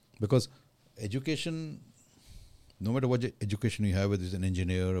 Right. Because education, no matter what education you have, whether it's an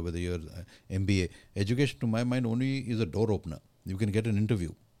engineer or whether you're MBA, education to my mind only is a door opener. You can get an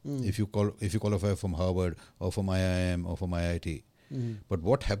interview if you qualify from Harvard or from IIM or from IIT. But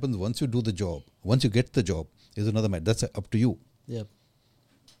what happens once you do the job, once you get the job, is another matter. That's up to you. Yep.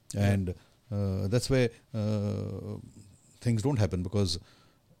 And that's where things don't happen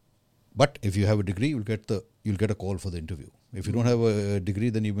but if you have a degree, you'll get a call for the interview. If you don't have a degree,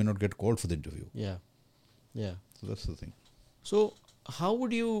 then you may not get called for the interview. Yeah. So that's the thing. So how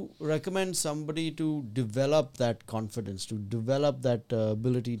would you recommend somebody to develop that confidence, to develop that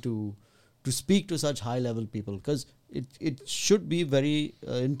ability to speak to such high level people? Because it should be very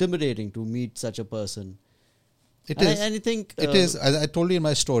intimidating to meet such a person. It is. I think it is. I told you in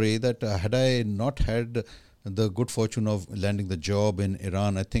my story that had I not had the good fortune of landing the job in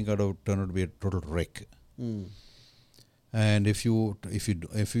Iran, I think I would have turned out to be a total wreck. And if you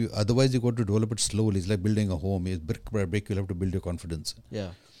otherwise you got to develop it slowly. It's like building a home. It's brick by brick. You'll have to build your confidence. Yeah.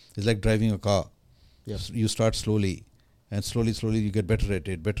 It's like driving a car. Yeah. You start slowly, and slowly you get better at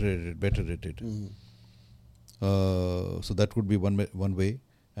it. So that would be one way,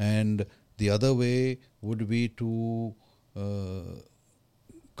 and the other way would be to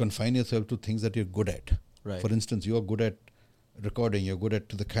confine yourself to things that you're good at. Right. For instance, you are good at recording. You're good at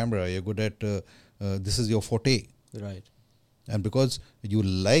the camera. You're good at this is your forte. Right. And because you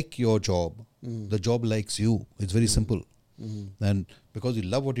like your job, the job likes you. It's very simple. And because you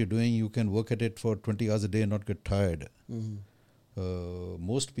love what you're doing, you can work at it for 20 hours a day and not get tired.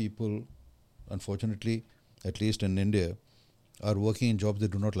 Most people, unfortunately, at least in India, are working in jobs they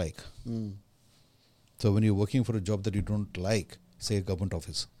do not like. So when you're working for a job that you don't like, say a government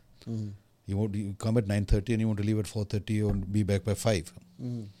office, you come at 9:30 and you want to leave at 4:30 or be back by 5.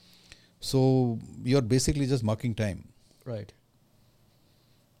 So you're basically just marking time. Right.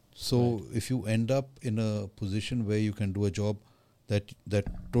 So if you end up in a position where you can do a job that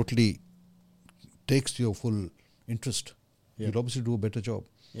totally takes your full interest, you'll obviously do a better job.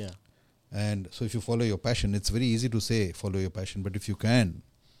 Yeah. And so if you follow your passion, it's very easy to say follow your passion, but if you can,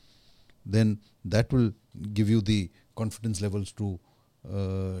 then that will give you the confidence levels to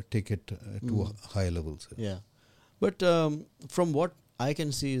take it to higher levels. Yeah. But from what I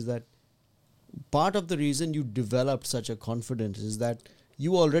can see is that part of the reason you developed such a confidence is that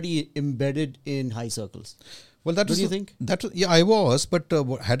you already embedded in high circles. Well, that do you think? Yeah, I was. But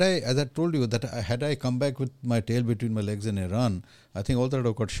had I, as I told you, that had I come back with my tail between my legs in Iran, I think all that would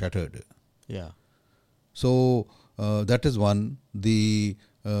have got shattered. Yeah. So that is one.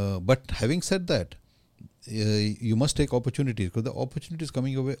 But having said that, you must take opportunities, because the opportunity is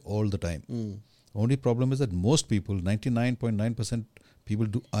coming your way all the time. Only problem is that most people, 99.9% people,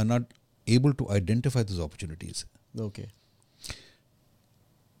 are not able to identify those opportunities. Okay.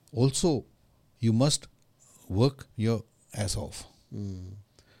 Also, you must work your ass off.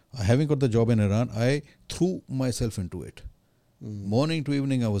 Having got the job in Iran, I threw myself into it. Morning to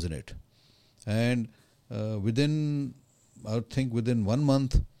evening, I was in it. And within 1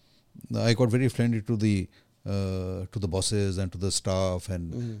 month, I got very friendly to the bosses and to the staff,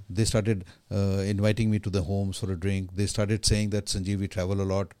 and they started inviting me to the homes for a drink. They started saying that, Sanjiv, we travel a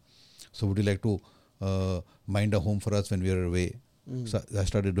lot, so would you like to mind a home for us when we are away? So I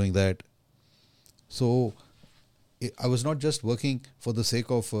started doing that. So I was not just working for the sake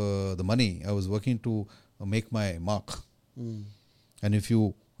of the money. I was working to make my mark. And if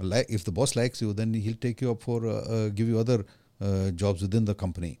the boss likes you, then he'll take you up for give you other jobs within the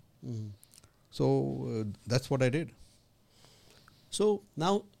company. So that's what I did. So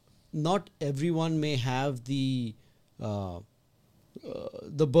now, not everyone may have the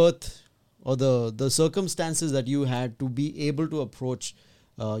birth or the circumstances that you had to be able to approach,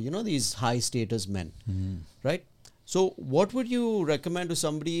 these high status men, right? So what would you recommend to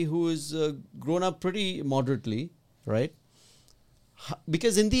somebody who is grown up pretty moderately, right?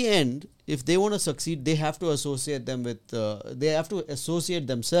 Because in the end, if they want to succeed, they have to associate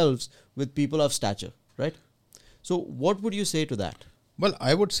themselves with people of stature, right? So what would you say to that? Well,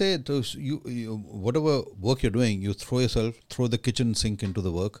 I would say to you, whatever work you're doing, you throw the kitchen sink into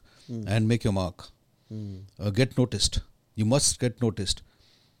the work and make your mark. Get noticed. You must get noticed.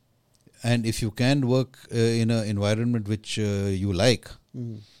 And if you can work in an environment which you like,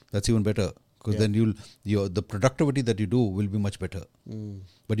 that's even better. Because then the productivity that you do will be much better.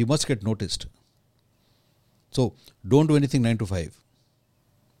 But you must get noticed. So don't do anything 9 to 5.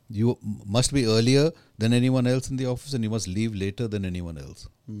 You must be earlier than anyone else in the office, and you must leave later than anyone else.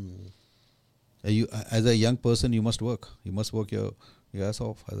 As a young person, you must work. You must work your ass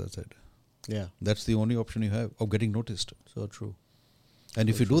off, as I said. Yeah. That's the only option you have of getting noticed. So true. And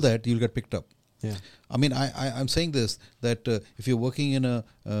if you do that, you'll get picked up. Yeah. I mean, I'm saying this, that if you're working in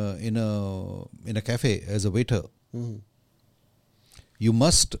a cafe as a waiter, you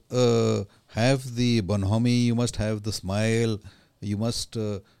must have the bonhomie, you must have the smile, you must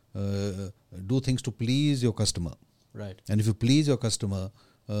do things to please your customer. Right. And if you please your customer,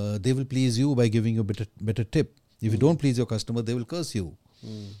 they will please you by giving you a better tip. If you don't please your customer, they will curse you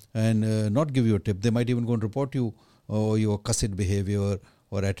and not give you a tip. They might even go and report you or your cussed behavior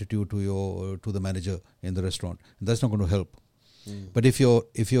or attitude to the manager in the restaurant. And that's not going to help. But if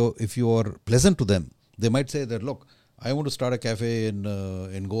you're pleasant to them, they might say that, look, I want to start a cafe in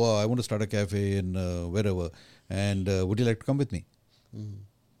Goa. I want to start a cafe in wherever. And would you like to come with me?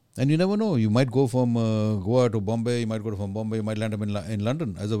 And you never know. You might go from Goa to Bombay. You might go from Bombay. You might land up in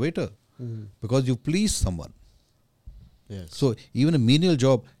London as a waiter because you please someone. Yes. So even a menial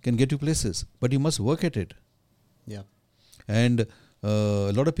job can get you places, but you must work at it. Yeah. And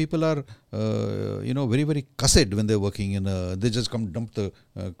a lot of people are, very, very cussed when they're working they just come dump the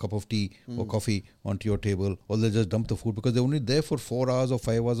cup of tea or coffee onto your table, or they just dump the food because they're only there for 4 hours or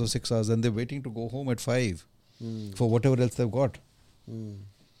 5 hours or 6 hours, and they're waiting to go home at 5 for whatever else they've got.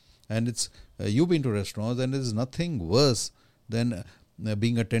 And it's, you've been to restaurants, and there's nothing worse than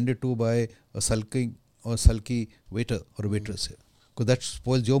being attended to by a sulky waiter or a waitress, because that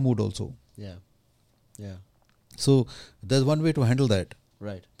spoils your mood also. Yeah. Yeah. So there's one way to handle that.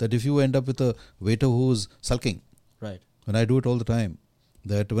 Right. That if you end up with a waiter who's sulking, Right. and I do it all the time,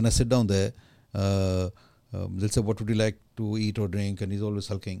 that when I sit down there, they'll say, what would you like to eat or drink? And he's always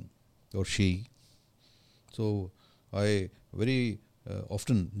sulking, or she. So I very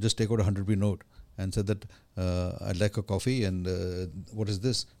often just take out a 100 rupee note and said that I'd like a coffee, and what is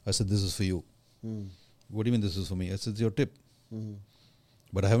this? I said, this is for you. What do you mean this is for me? I said, it's your tip.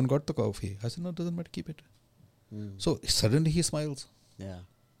 But I haven't got the coffee. I said, no, it doesn't matter, keep it. So suddenly he smiles. Yeah.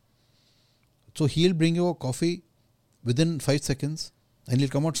 So he'll bring you a coffee within 5 seconds, and he'll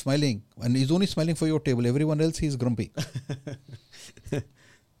come out smiling. And he's only smiling for your table. Everyone else, he's grumpy.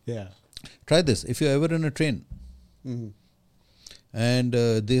 Yeah. Try this. If you're ever in a train, and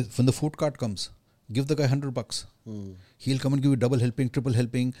when the food cart comes, give the guy $100. He'll come and give you double helping, triple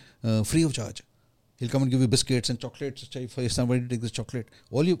helping, free of charge. He'll come and give you biscuits and chocolates. For somebody to take this chocolate.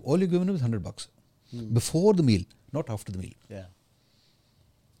 All you're giving him is $100 before the meal, not after the meal. Yeah.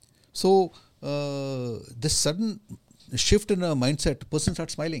 So this sudden shift in a mindset, the person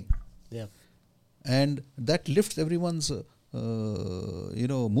starts smiling. Yeah. And that lifts everyone's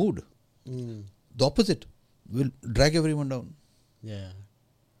mood. The opposite will drag everyone down. Yeah.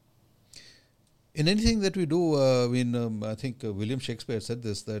 In anything that we do, I think William Shakespeare said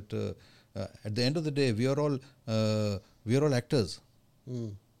this, that at the end of the day, we are all actors.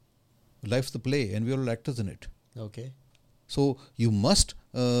 Life's the play, and we are all actors in it. Okay. So you must,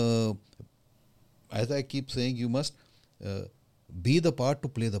 as I keep saying, you must be the part to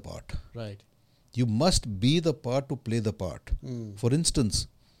play the part. Right. You must be the part to play the part. For instance,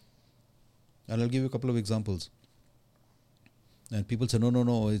 and I'll give you a couple of examples. And people say,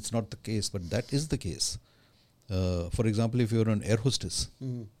 no, it's not the case. But that is the case. For example, if you're an air hostess,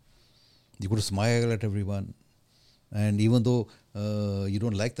 you got to smile at everyone. And even though you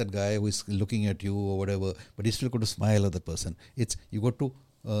don't like that guy who is looking at you or whatever, but you still got to smile at the person. You got to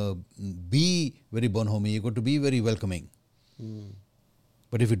be very bonhomie. You got to be very welcoming.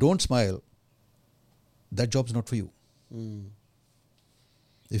 But if you don't smile, that job's not for you.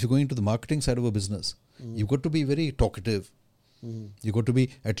 If you're going into the marketing side of a business, you've got to be very talkative. You've got to be,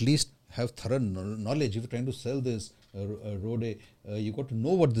 at least have thorough knowledge. If you're trying to sell this road, you've got to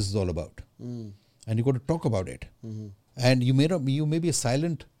know what this is all about. And you've got to talk about it. And you may be a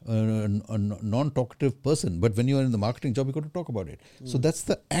silent, non-talkative person, but when you're in the marketing job, you've got to talk about it. So that's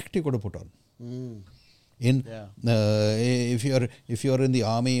the act you've got to put on. If you're in the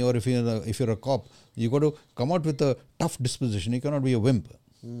army, or if you're a cop, you got to come out with a tough disposition. You cannot be a wimp.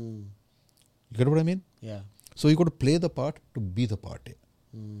 You get what I mean? Yeah. So you got to play the part to be the part.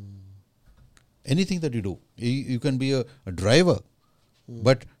 Anything that you do, you can be a driver,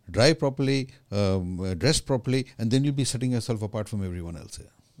 but drive properly, dress properly, and then you'll be setting yourself apart from everyone else.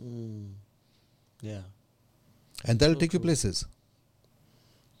 Yeah. And that'll take you places.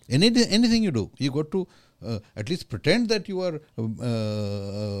 Anything you do, you got to at least pretend that you are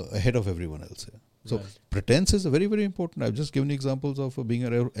ahead of everyone else. So pretense is very, very important. I've just given examples of being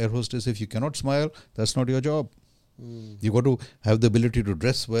an air hostess. If you cannot smile, that's not your job. You got to have the ability to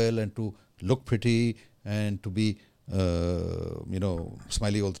dress well and to look pretty and to be,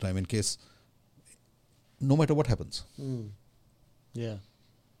 smiley all the time in case, no matter what happens. Yeah.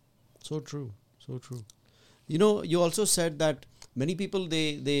 So true. So true. You also said that many people,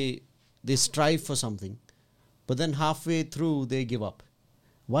 they strive for something, but then halfway through they give up.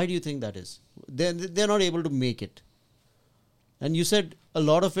 Why do you think that is? They're not able to make it. And you said a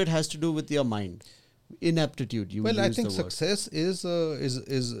lot of it has to do with your mind, inaptitude. I think success is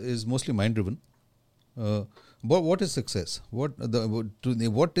mostly mind driven. But what is success? What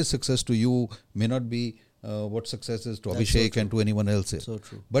is success to you may not be what success is to Abhishek and to anyone else. So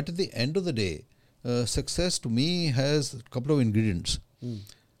true. But at the end of the day, success to me has a couple of ingredients.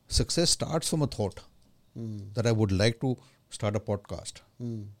 Success starts from a thought that I would like to start a podcast.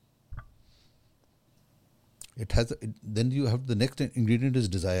 Then you have the next ingredient is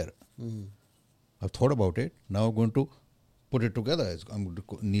desire. I've thought about it. Now I'm going to put it together. I'm going to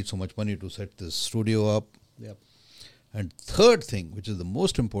need so much money to set this studio up. Yep. And third thing, which is the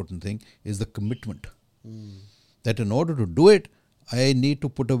most important thing, is the commitment. That in order to do it, I need to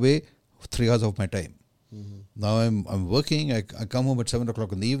put away 3 hours of my time. Now I'm working. I come home at 7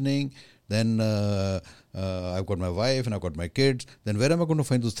 o'clock in the evening. Then I've got my wife and I've got my kids. Then where am I going to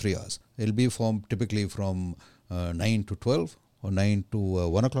find those 3 hours? It'll be typically from 9 to 12 or 9 to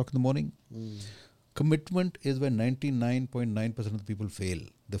 1 o'clock in the morning. Commitment is where 99.9% of the people fail.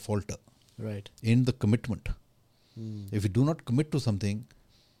 They falter. Right. In the commitment. If you do not commit to something,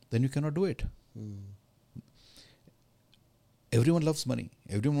 then you cannot do it. Everyone loves money.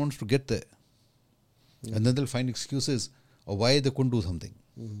 Everyone wants to get there. And then they'll find excuses of why they couldn't do something.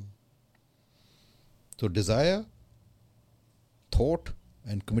 So desire, thought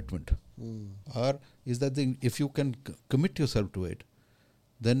and commitment is that thing. If you can commit yourself to it,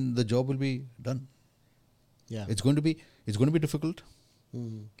 then the job will be done. Yeah. It's going to be difficult.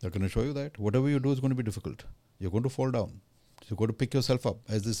 I can assure you that. Whatever you do is going to be difficult. You're going to fall down. So you've got to pick yourself up.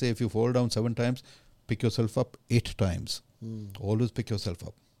 As they say, if you fall down 7 times, pick yourself up 8 times. Always pick yourself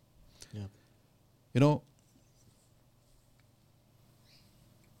up. Yeah. You know,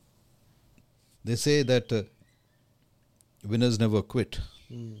 they say that winners never quit.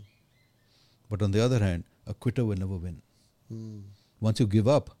 But on the other hand, a quitter will never win. Once you give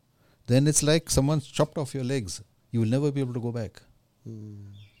up, then it's like someone's chopped off your legs. You will never be able to go back.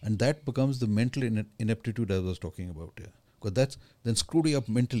 And that becomes the mental ineptitude I was talking about here. Because that's then screwed you up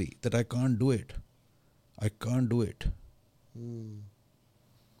mentally, that I can't do it. I can't do it.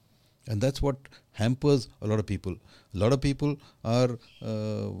 And that's what hampers a lot of people. A lot of people are,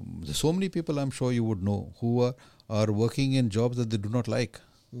 so many people I'm sure you would know, who are working in jobs that they do not like.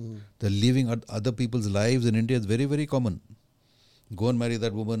 They're living other people's lives in India. It's very, very common. Go and marry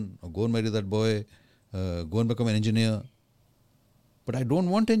that woman, or go and marry that boy, go and become an engineer. But I don't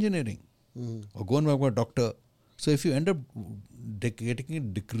want engineering. Or go and become a doctor. So if you end up getting a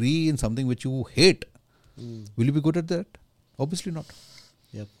degree in something which you hate, will you be good at that? Obviously not.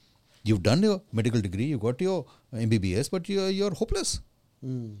 Yep. You've done your medical degree, you got your MBBS, but you're hopeless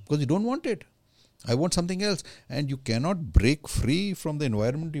because you don't want it. I want something else. And you cannot break free from the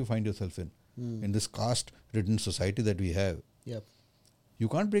environment you find yourself in this caste-ridden society that we have. Yep. You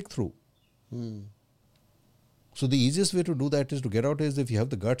can't break through. So the easiest way to do that is to get out is if you have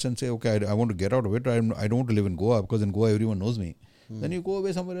the guts and say, okay, I want to get out of it. I don't want to live in Goa because in Goa everyone knows me. Then you go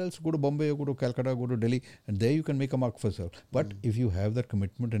away somewhere else, go to Bombay, or go to Calcutta, go to Delhi, and there you can make a mark for yourself. But if you have that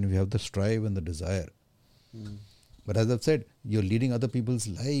commitment and if you have the strive and the desire, but as I've said, you're leading other people's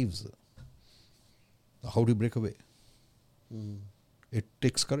lives. How do you break away? It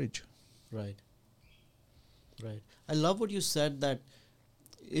takes courage. Right. Right. I love what you said, that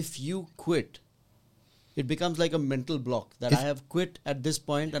if you quit, it becomes like a mental block that I have quit at this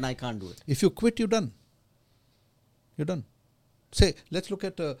point and I can't do it. If you quit, you're done. You're done. Say, let's look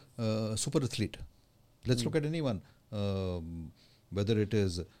at a super athlete. Let's look at anyone, whether it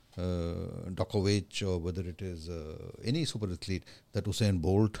is Djokovic or whether it is any super athlete, that Usain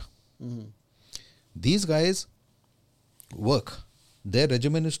Bolt. These guys work. Their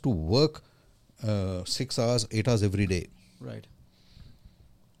regimen is to work 6 hours, 8 hours every day. Right.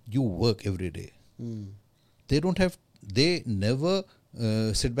 You work every day. They never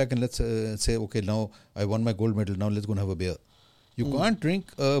sit back and let's say, okay, now I won my gold medal, now let's go and have a beer. You can't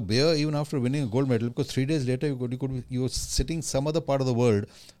drink a beer even after winning a gold medal, because 3 days later you're sitting some other part of the world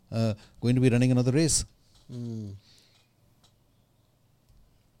going to be running another race.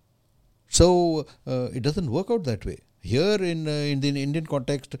 So it doesn't work out that way. Here in the Indian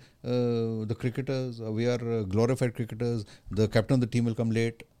context, the cricketers, we are glorified cricketers. The captain of the team will come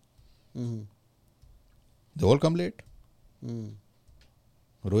late. They all come late. Rohit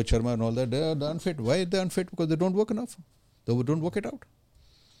Sharma and all that, they're unfit. Why are they unfit? Because they don't work enough. They don't work it out.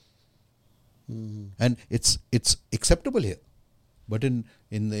 And it's acceptable here. But in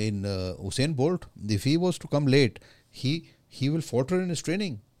Usain Bolt, if he was to come late, he will falter in his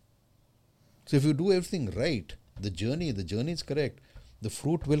training. So if you do everything right, the journey is correct, the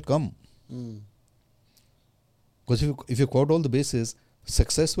fruit will come. Because if you cover all the bases,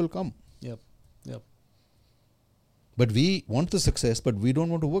 success will come. Yep. But we want the success, but we don't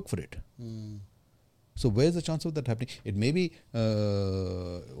want to work for it. So where's the chance of that happening? It may be,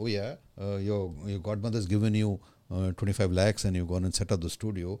 your godmother's given you 25 lakhs and you've gone and set up the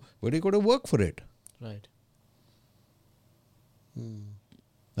studio, but you got to work for it. Right. And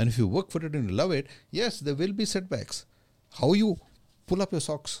if you work for it and you love it, yes, there will be setbacks. How you pull up your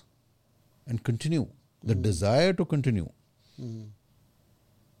socks and continue, the desire to continue,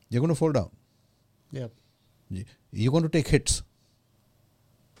 you're going to fall down. Yep. You're going to take hits.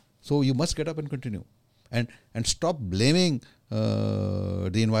 So you must get up and continue. And stop blaming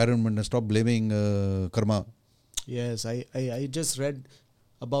the environment and stop blaming karma. Yes, I just read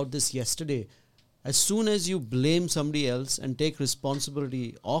about this yesterday. As soon as you blame somebody else and take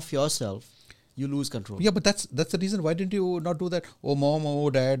responsibility of yourself, you lose control. Yeah, but that's the reason. Why didn't you not do that? Oh, mom,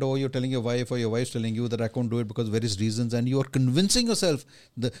 oh, dad, or you're telling your wife, or your wife's telling you that I can't do it because of various reasons, and you are convincing yourself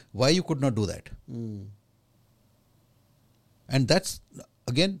why you could not do that. And that's,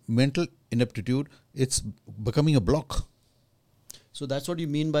 again, mental ineptitude. It's becoming a block. So that's what you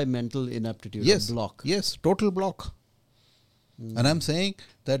mean by mental ineptitude, Yes. a block. Yes, total block. And I'm saying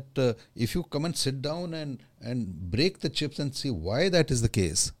that if you come and sit down and break the chips and see why that is the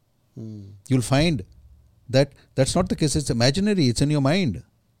case, you'll find that that's not the case. It's imaginary. It's in your mind.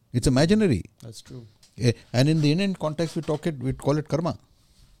 It's imaginary. That's true. And in the Indian context, we call it karma.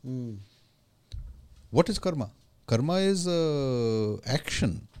 What is karma? Karma is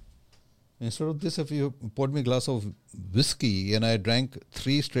action. Instead of this, if you poured me a glass of whiskey and I drank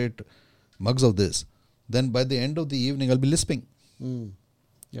 3 straight mugs of this, then by the end of the evening, I'll be lisping.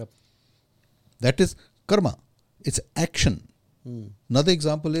 Yep. That is karma. It's action. Another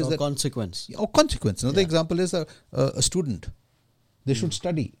example is or that consequence. Or consequence. Another example is a student. They should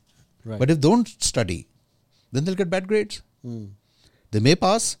study. Right. But if they don't study, then they'll get bad grades. They may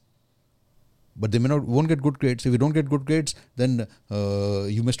pass, but they won't get good grades. If you don't get good grades, then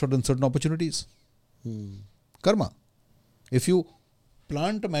you missed out on certain opportunities. Karma. If you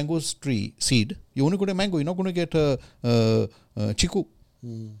plant a mango tree seed, you're only going to get mango. You're not going to get chiku.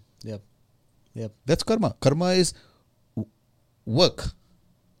 Yep. That's karma. Karma is work.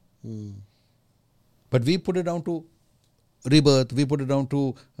 But we put it down to rebirth. We put it down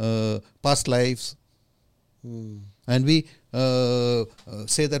to past lives. And we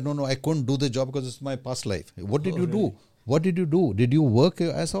say that, no, I couldn't do the job because it's my past life. What did you do? What did you do? Did you work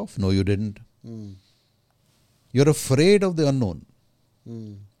your ass off? No, you didn't. You're afraid of the unknown.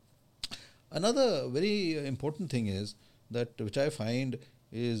 Another very important thing is that, which I find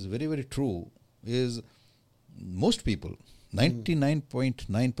is very, very true, is most people,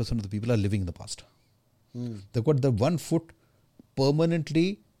 99.9% of the people are living in the past. They've got the one foot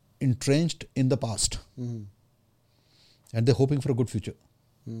permanently entrenched in the past. And they're hoping for a good future.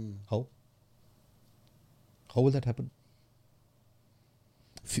 How? How will that happen?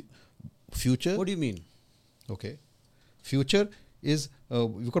 Future? What do you mean? Okay. Future is,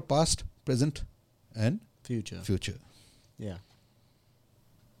 we've got past, present and future. Yeah.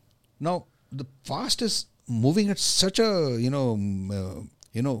 Now, the past is moving at such a,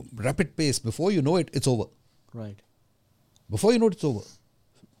 rapid pace. Before you know it, it's over. Right. Before you know it, it's over.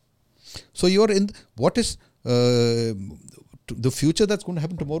 So you're in, what is, the future that's going to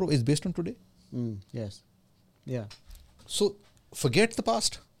happen tomorrow is based on today. Yes. Yeah. So forget the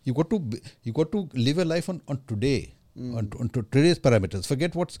past. You got to live your life on today, on today's parameters.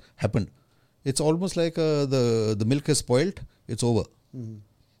 Forget what's happened. It's almost like the milk is spoiled. It's over.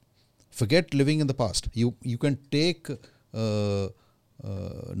 Forget living in the past. You can take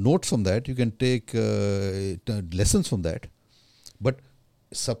notes from that. You can take lessons from that, but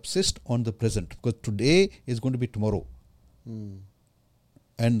subsist on the present, because today is going to be tomorrow,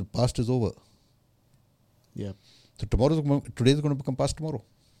 and the past is over. Yeah. So today is going to become past tomorrow.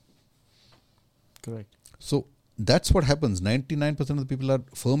 Correct. So that's what happens. 99% of the people are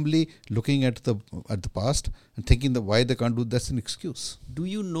firmly looking at the past and thinking that why they can't do. That's an excuse. Do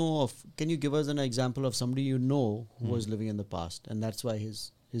you know of? Can you give us an example of somebody you know who was living in the past, and that's why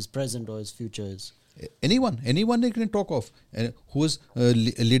his present or his future is? Anyone they can talk of who is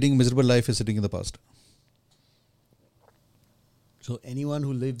leading a miserable life is sitting in the past. So anyone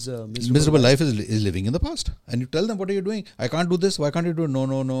who lives a miserable life is living in the past. And you tell them, what are you doing? I can't do this. Why can't you do it?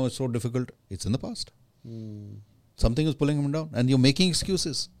 No, it's so difficult. It's in the past. Something is pulling him down and you're making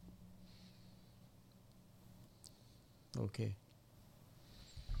excuses. Okay.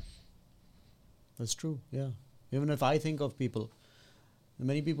 That's true, yeah. Even if I think of people,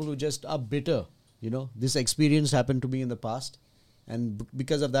 many people who just are bitter, this experience happened to me in the past, and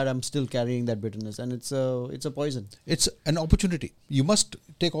because of that I'm still carrying that bitterness, and it's a poison. It's an opportunity. You must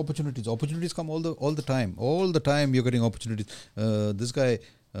take opportunities. Opportunities come all the time. All the time you're getting opportunities. This guy,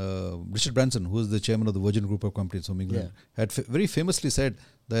 Richard Branson, who is the chairman of the Virgin Group of Companies from England, had very famously said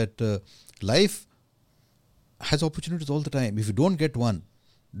that life has opportunities all the time. If you don't get one,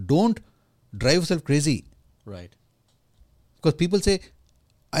 don't drive yourself crazy. Right. Because people say,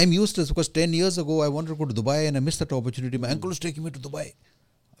 I'm useless because 10 years ago I wanted to go to Dubai and I missed that opportunity. My uncle is taking me to Dubai.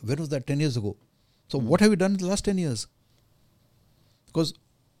 When was that? 10 years ago. So what have you done in the last 10 years? Because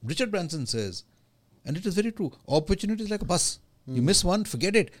Richard Branson says, and it is very true, opportunity is like a bus. You miss one,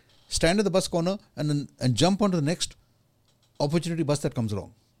 forget it. Stand at the bus corner and jump onto the next opportunity bus that comes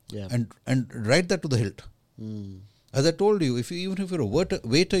along. Yeah. And ride that to the hilt. As I told you, even if you're a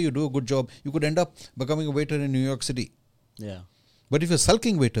waiter, you do a good job, you could end up becoming a waiter in New York City. Yeah. But if you're a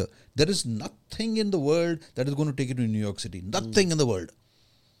sulking waiter, there is nothing in the world that is going to take you to New York City. Nothing in the world.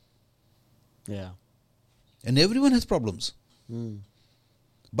 Yeah. And everyone has problems.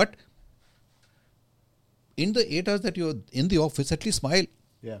 But in the 8 hours that you're in the office, at least smile.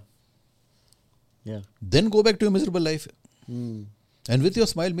 Yeah. Yeah. Then go back to your miserable life. And with your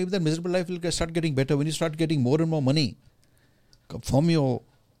smile, maybe that miserable life will start getting better when you start getting more and more money. from your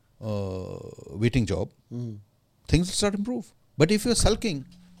waiting job, things will start to improve. But if you're sulking,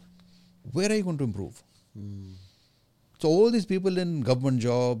 where are you going to improve? So all these people in government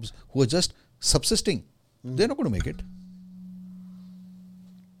jobs who are just subsisting, they're not going to make it.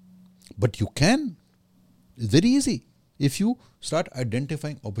 But you can. It's very easy. If you start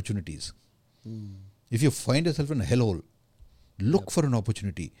identifying opportunities, if you find yourself in a hellhole, look for an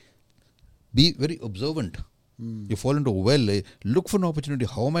opportunity. Be very observant. You fall into a well, look for an opportunity.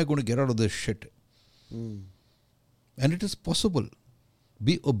 How am I going to get out of this shit? And it is possible.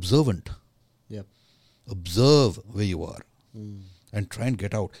 Be observant. Yep. Observe where you are and try and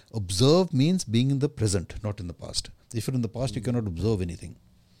get out. Observe means being in the present, not in the past. If you're in the past, you cannot observe anything.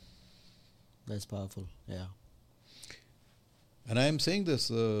 That's powerful. Yeah. And I am saying this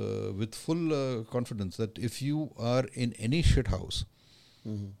with full confidence that if you are in any shit house,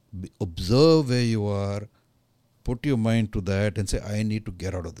 observe where you are, put your mind to that and say, I need to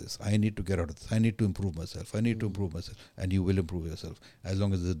get out of this. I need to get out of this. I need to improve myself. I need to improve myself. And you will improve yourself as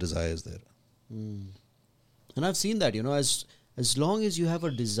long as the desire is there. And I've seen that, as long as you have a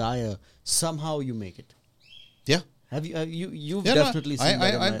desire, somehow you make it. Yeah. You've definitely seen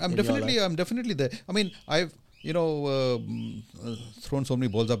that. I'm definitely there. I mean, I've thrown so many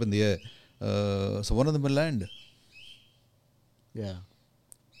balls up in the air. So one of them will land. Yeah.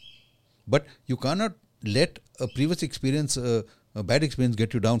 But you cannot let a previous experience, a bad experience,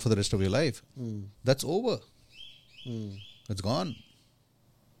 get you down for the rest of your life. That's over. It's gone.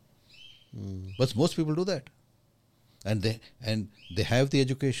 But most people do that. And they have the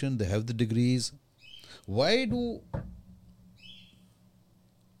education, they have the degrees. Why do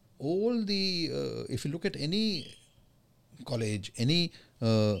all the if you look at any college, any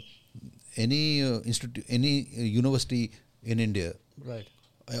institute, any university in India, right?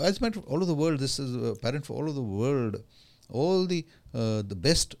 As a matter of all over the world, this is apparent for all over the world. All the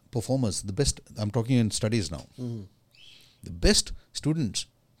best performers, the best. I'm talking in studies now. The best students,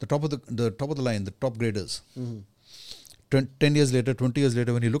 the top of the line, the top graders. 10 years later, 20 years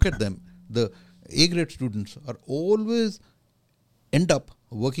later, when you look at them, the A grade students are always end up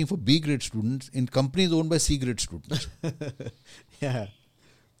working for B grade students in companies owned by C grade students. Yeah.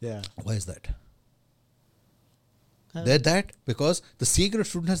 Why is that? They're that because the C grade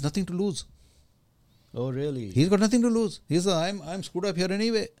student has nothing to lose. Oh, really? He's got nothing to lose. He's I'm screwed up here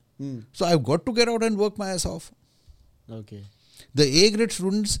anyway. So I've got to get out and work my ass off. Okay. The A grade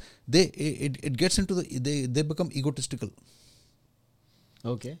students, it gets into they become egotistical.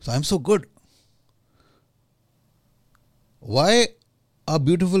 Okay. So I'm so good. Why are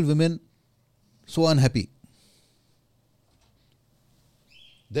beautiful women so unhappy?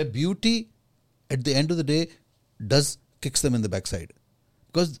 Their beauty at the end of the day kicks them in the backside.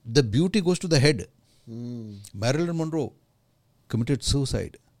 Because the beauty goes to the head. Marilyn Monroe committed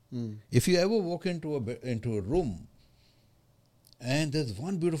suicide. If you ever walk into a room and there's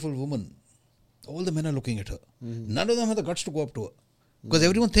one beautiful woman, all the men are looking at her. None of them have the guts to go up to her. Because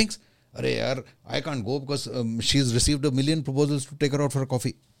everyone thinks, Arey yaar, I can't go because she's received 1 million proposals to take her out for a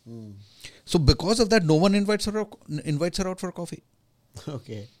coffee. So because of that, no one invites her out for a coffee.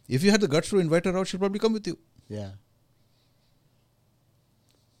 Okay. If you had the guts to invite her out, she'll probably come with you. Yeah.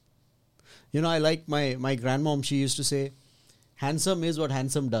 I like my grandmom, she used to say, handsome is what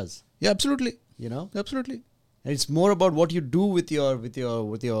handsome does. Yeah, absolutely. Absolutely. And it's more about what you do with your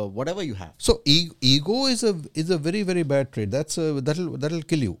whatever you have. So ego is a very, very bad trait. That'll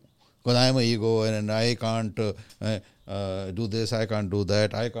kill you. Because I am an ego and I can't do this, I can't do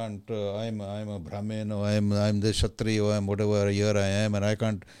that, I can't. I'm a Brahmin or I'm the Kshatriya or I'm whatever here I am and I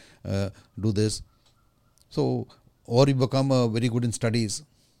can't do this. So or you become very good in studies.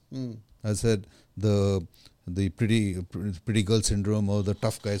 I said the pretty girl syndrome or the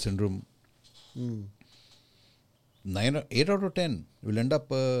tough guy syndrome. 8 out of 10 will end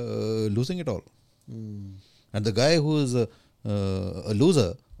up losing it all. And the guy who is a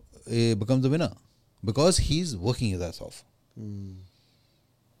loser becomes a winner because he's working his ass off. In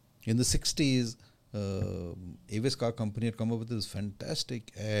the 60s, Avis car company had come up with this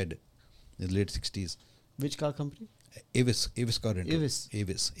fantastic ad in the late 60s. Which car company? Avis car rental. Avis,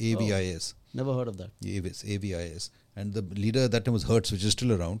 AVIS. Never heard of that. Avis, AVIS. And the leader at that time was Hertz, which is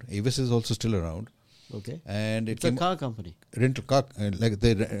still around. Avis is also still around. Okay. And it's a car company. Rental car, like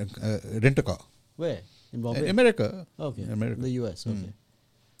they rent a car. Where? In Bombay? America. Okay. America. The US. Okay.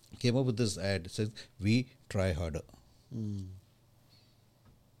 Came up with this ad. It says, we try harder.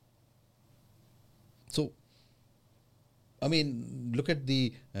 So, I mean, look at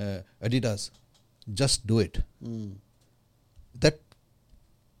the Adidas. Just do it. That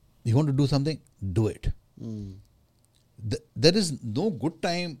you want to do something, do it. there is no good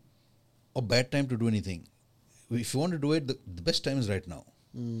time or bad time to do anything. If you want to do it, the best time is right now.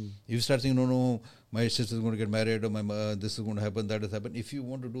 If you start saying, no, my sister is going to get married, or this is going to happen, that has happened. If you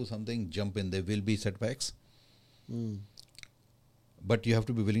want to do something, jump in. There will be setbacks. But you have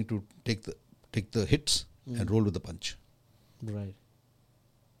to be willing to take the hits and roll with the punch. Right.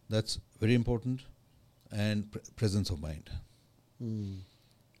 That's very important. And presence of mind.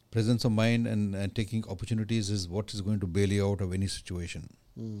 Presence of mind and taking opportunities is what is going to bail you out of any situation.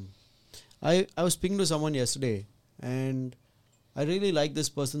 I was speaking to someone yesterday, and I really like this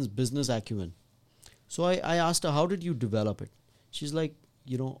person's business acumen. So I asked her, how did you develop it? She's like,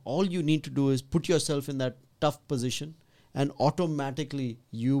 all you need to do is put yourself in that tough position, and automatically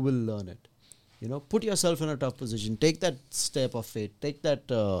you will learn it. Put yourself in a tough position, take that step of faith, take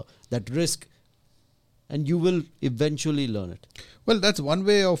that risk, and you will eventually learn it. Well, that's one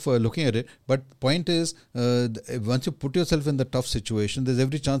way of looking at it. But the point is, once you put yourself in the tough situation, there's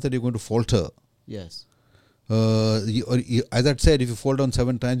every chance that you're going to falter. Yes. As I said, if you fall down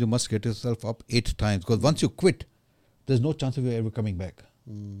 7 times, you must get yourself up 8 times. Because once you quit, there's no chance of you ever coming back.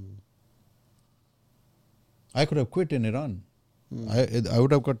 I could have quit in Iran. I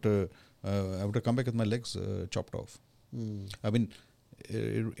would have come back with my legs chopped off. I mean,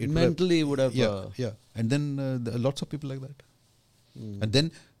 it mentally would have. Yeah. And then lots of people like that. And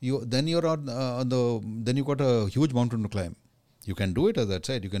then you're on then you got a huge mountain to climb. You can do it, as I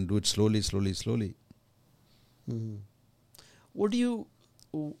said. You can do it slowly. What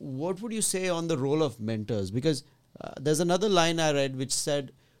would you say on the role of mentors? Because there's another line I read which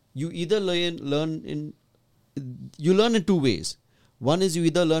said you either learn in 2 ways. One is you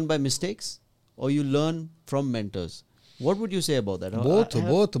either learn by mistakes or you learn from mentors. What would you say about that? Both.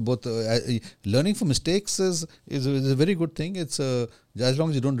 Learning from mistakes is a very good thing. It's as long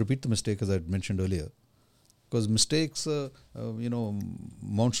as you don't repeat the mistake, as I mentioned earlier. Because mistakes,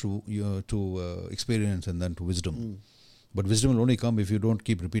 amounts to experience and then to wisdom. But wisdom will only come if you don't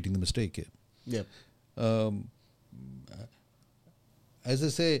keep repeating the mistake. Yeah. As I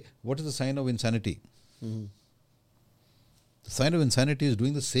say, what is the sign of insanity? The sign of insanity is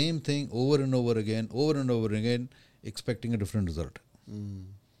doing the same thing over and over again, expecting a different result.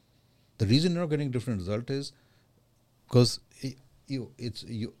 The reason you're not getting a different result is because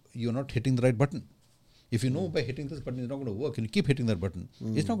you're not hitting the right button. If you know by hitting this button it's not going to work, and you keep hitting that button,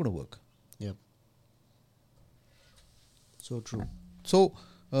 it's not going to work. Yep. So true. So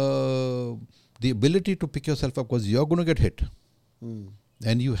the ability to pick yourself up, because you're going to get hit,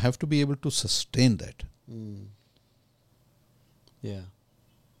 and you have to be able to sustain that. Yeah.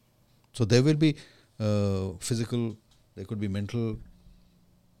 So there will be physical, there could be mental.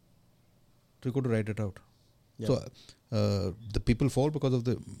 So you got to write it out. Yeah. So the people fall because of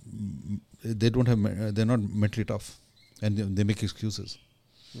they're not mentally tough, and they make excuses.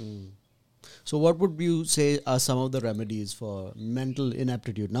 So what would you say are some of the remedies for mental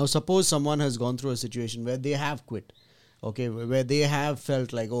inaptitude? Now suppose someone has gone through a situation where they have quit, where they have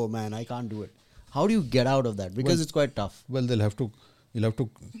felt like, oh man, I can't do it. How do you get out of that? Because it's quite tough. Well, you'll have to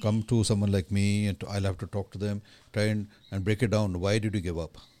come to someone like me, and I'll have to talk to them, try and break it down. Why did you give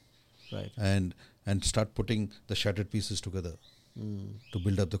up? Right. And start putting the shattered pieces together to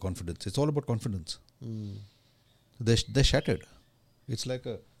build up the confidence. It's all about confidence. They're shattered. It's like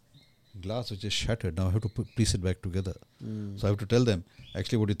a glass which is shattered. Now I have to piece it back together. So I have to tell them,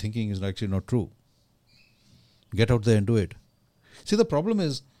 actually what you're thinking is actually not true. Get out there and do it. See, the problem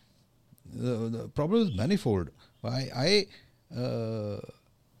is manifold. If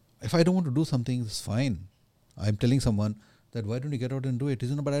I don't want to do something, it's fine. I'm telling someone that why don't you get out and do it?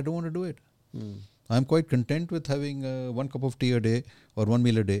 But I don't want to do it. I'm quite content with having 1 cup of tea a day or 1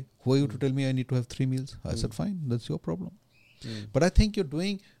 meal a day. Who are you to tell me I need to have 3 meals? I said, fine, that's your problem. But I think you're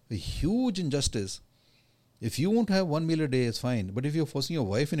doing a huge injustice. If you want to have 1 meal a day, it's fine. But if you're forcing your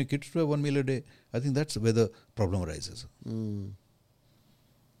wife and your kids to have 1 meal a day, I think that's where the problem arises.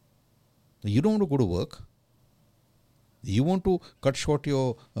 You don't want to go to work. You want to cut short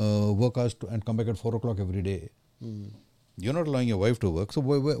your work hours and come back at 4 o'clock every day. You're not allowing your wife to work. So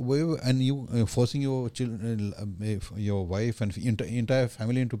and you forcing your children, your wife and entire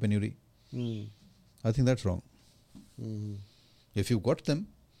family into penury. I think that's wrong. If you got them,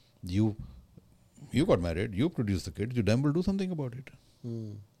 you got married, you produced the kids, you damn well do something about it.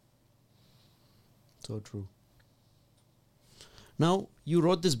 So true. Now, you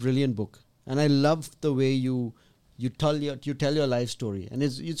wrote this brilliant book, and I love the way you tell your life story, and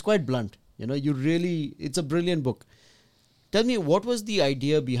it's quite blunt. It's a brilliant book. Tell me, what was the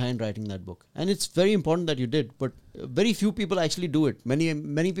idea behind writing that book? And it's very important that you did, but very few people actually do it.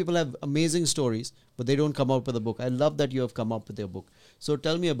 Many people have amazing stories, but they don't come out with a book. I love that you have come up with your book. So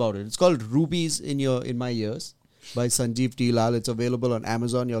tell me about it. It's called Rubies in My Ears by Sanjiv T. Lall. It's available on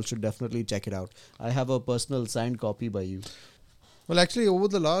Amazon. You all should definitely check it out. I have a personal signed copy by you. Well, actually, over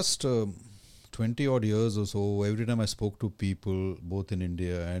the last 20 odd years or so, every time I spoke to people, both in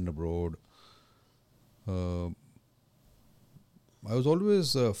India and abroad, I was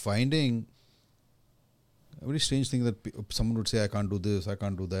always finding a very strange thing that someone would say, I can't do this, I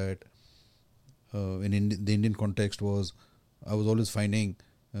can't do that. The Indian context was, I was always finding,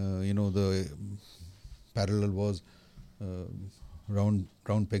 the parallel was round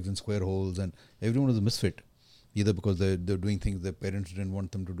pegs and square holes, and everyone was a misfit, either because they're doing things their parents didn't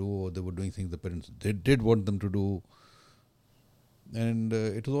want them to do, or they were doing things the parents did want them to do. And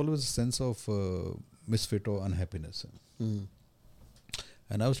it was always a sense of misfit or unhappiness. Mm.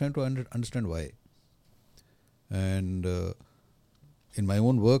 And I was trying to understand why. And in my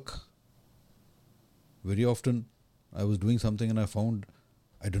own work, very often I was doing something and I found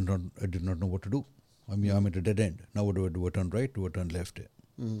I did not know what to do. I mean, I'm at a dead end. Now what do I do? I turn right, do I turn left?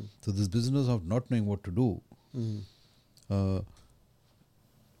 Mm. So this business of not knowing what to do,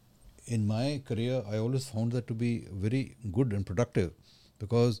 in my career, I always found that to be very good and productive,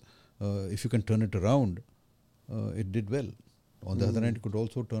 because if you can turn it around, it did well. On the other hand, it could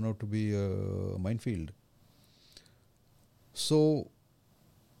also turn out to be a minefield. So,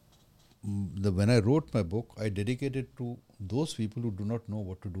 when I wrote my book, I dedicated to those people who do not know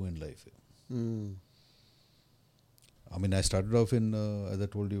what to do in life. Mm. I mean, I started off in, as I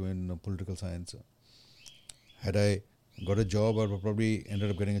told you, in political science. Had I got a job, I would probably ended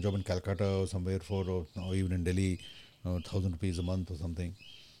up getting a job in Calcutta or somewhere or even in Delhi, 1,000 rupees a month or something.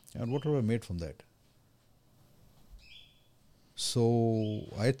 And what would I have made from that? So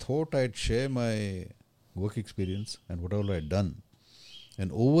I thought I'd share my work experience and whatever I'd done.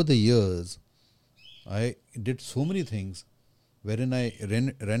 And over the years, I did so many things wherein I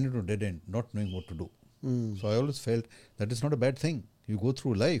ran into a dead end, not knowing what to do. Mm. So I always felt that it's not a bad thing. You go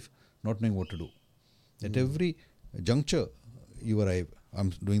through life not knowing what to do. At every juncture you arrive. I'm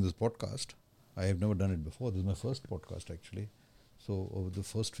doing this podcast. I have never done it before. This is my first podcast actually. So over the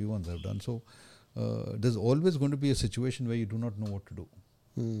first few ones I've done. So there's always going to be a situation where you do not know what to do.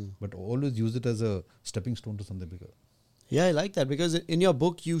 But always use it as a stepping stone to something bigger. Yeah, I like that, because in your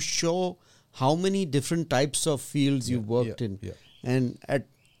book you show how many different types of fields you've worked in. Yeah. And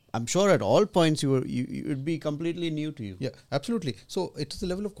I'm sure at all points it would be completely new to you. Yeah, absolutely. So it is a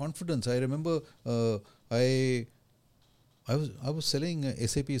level of confidence. I remember I was selling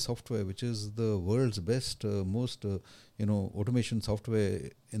SAP software, which is the world's best, most automation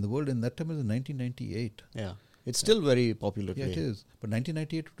software in the world. And that time was in 1998. Yeah, it's still very popular Yeah, today. it is. But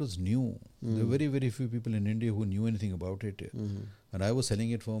 1998 it was new. There were very, very few people in India who knew anything about it. And I was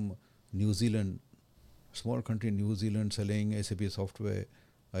selling it from New Zealand, small country in New Zealand, selling SAP software.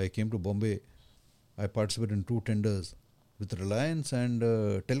 I came to Bombay. I participated in 2 tenders with Reliance and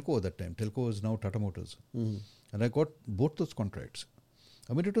Telco at that time. Telco is now Tata Motors. And I got both those contracts.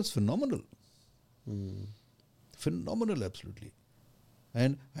 I mean, it was phenomenal. Phenomenal, absolutely.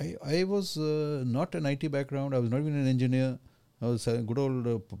 And I was not an IT background. I was not even an engineer. I was good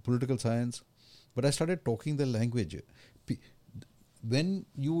old political science. But I started talking the language. When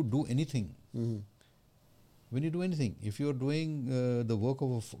you do anything, if you're doing the work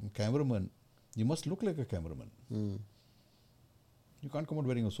of a cameraman, you must look like a cameraman. You can't come out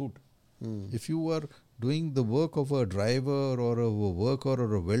wearing a suit. If you are doing the work of a driver or a worker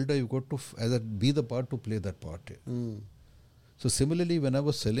or a welder, you've got to be the part to play that part. So similarly, when I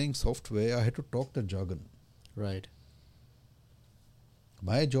was selling software, I had to talk the jargon. Right.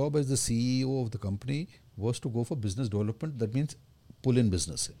 My job as the CEO of the company was to go for business development. That means pull in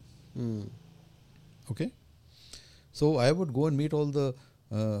business. Okay? So I would go and meet all the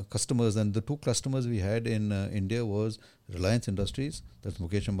customers, and the 2 customers we had in India was Reliance Industries, that's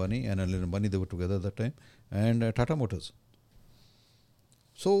Mukesh Ambani and Anil Ambani, they were together at that time, and Tata Motors.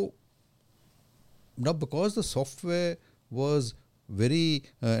 So now, because the software was very,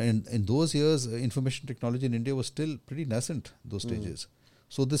 in those years, information technology in India was still pretty nascent, those stages.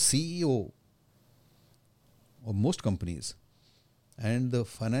 So the CEO of most companies and the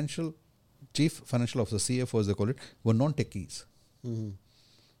chief financial officer, CFO as they call it, were non-techies.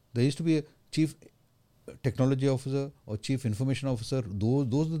 There used to be a chief technology officer or chief information officer.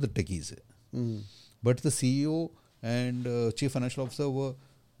 Those were the techies. But the CEO and chief financial officer were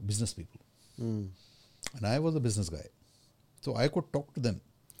business people. And I was a business guy. So I could talk to them.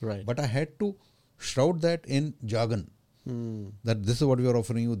 Right. But I had to shroud that in jargon. That this is what we are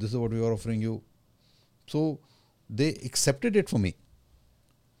offering you, this is what we are offering you. So they accepted it for me.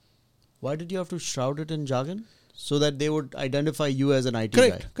 Why did you have to shroud it in jargon? So that they would identify you as an IT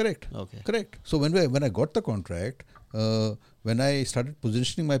guy. Correct. So when I got the contract, when I started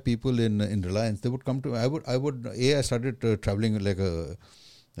positioning my people in Reliance, they would come to. I started traveling like a,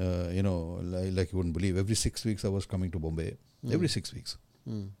 like you wouldn't believe. Every 6 weeks I was coming to Bombay. Every 6 weeks.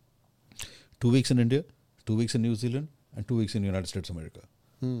 2 weeks in India, 2 weeks in New Zealand, and 2 weeks in United States of America,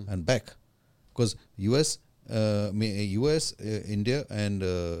 and back, because US, India, and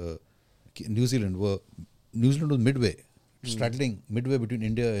New Zealand was midway, straddling midway between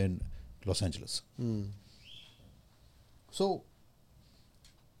India and Los Angeles. So,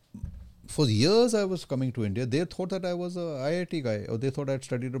 for years I was coming to India. They thought that I was a IIT guy, or they thought I had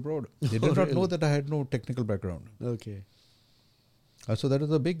studied abroad. They did not know that I had no technical background. Okay. So that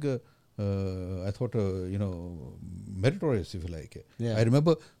was a big, I thought, meritorious, if you like. Yeah. I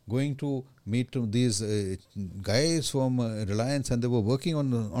remember going to meet these guys from Reliance, and they were working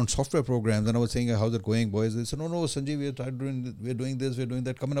on software programs, and I was saying, how's it going, boys? They said, no, Sanjiv, we're doing this, we're doing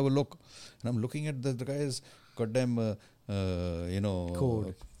that, come and have a look. And I'm looking at the guy's goddamn,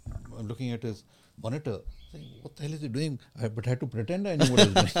 code. I'm looking at his monitor, saying, what the hell is he doing? But I had to pretend I knew what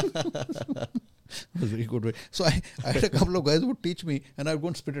he was doing. It was very good way. So I had a couple of guys who would teach me, and I'd go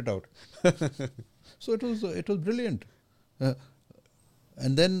and spit it out. So it was brilliant.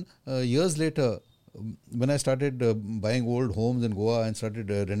 And then years later, when I started buying old homes in Goa and started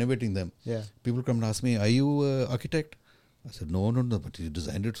renovating them, people come and ask me, are you an architect? I said, no, but you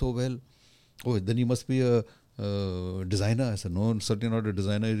designed it so well. Oh, then you must be a designer. I said, no, I'm certainly not a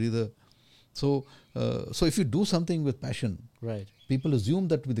designer either. So if you do something with passion, right, people assume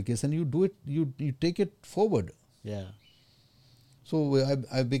that to be the case, and you do it, you take it forward. Yeah. So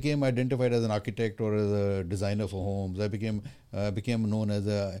I became identified as an architect or as a designer for homes. I became known as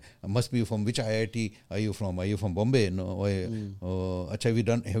must be from which IIT are you from? Are you from Bombay? No. If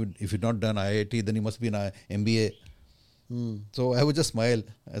you've not done IIT, then you must be an MBA. So I would just smile.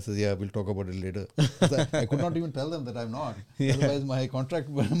 I said, yeah, we'll talk about it later. I could not even tell them that I'm not. Yeah. Otherwise my contract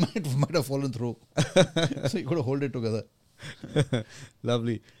might have fallen through. So you could have hold it together.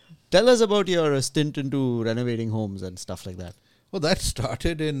 Lovely. Tell us about your stint into renovating homes and stuff like that. Well, that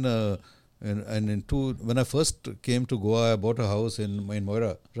started when I first came to Goa. I bought a house in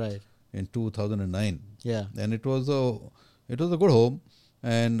Moira, right, in 2009. Yeah, and it was a good home,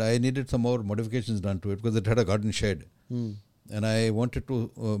 and I needed some more modifications done to it because it had a garden shed, and I wanted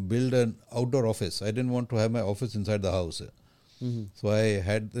to build an outdoor office. I didn't want to have my office inside the house, so I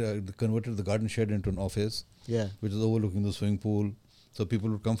had converted the garden shed into an office, which is overlooking the swimming pool. So people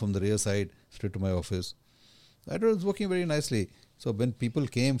would come from the rear side straight to my office. That was working very nicely. So when people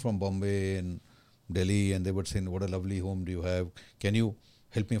came from Bombay and Delhi, and they would say, what a lovely home do you have? Can you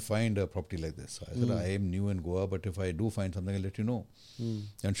help me find a property like this? So I said, I am new in Goa, but if I do find something, I'll let you know.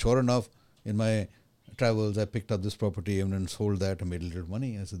 And sure enough, in my travels, I picked up this property and then sold that and made a little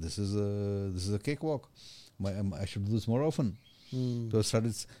money. I said, this is a cakewalk. I should do this more often. So I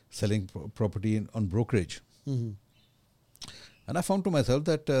started selling property on brokerage. And I found to myself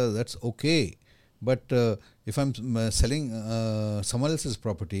that that's okay. But if I'm selling someone else's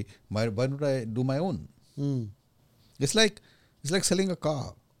property, why don't I do my own? It's like selling a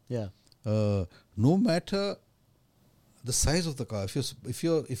car. Yeah. No matter the size of the car, if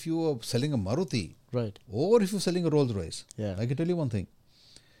you are selling a Maruti, right, or if you're selling a Rolls Royce, I can tell you one thing.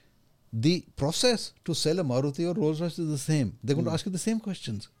 The process to sell a Maruti or Rolls Royce is the same. They're going to ask you the same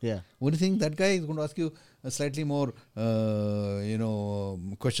questions. Yeah. Only thing, that guy is going to ask you slightly more,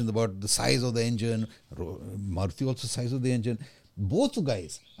 questions about the size of the engine. Maruti also size of the engine. Both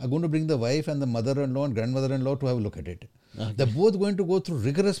guys are going to bring the wife and the mother-in-law and grandmother-in-law to have a look at it. Okay. They're both going to go through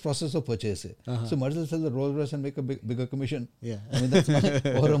rigorous process of purchase. So might as well sell the Rolls Royce and make a bigger commission. Yeah. I mean, that's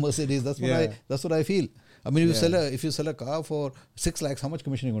or a Mercedes. That's what I feel. I mean, if you sell a car for 6 lakhs, how much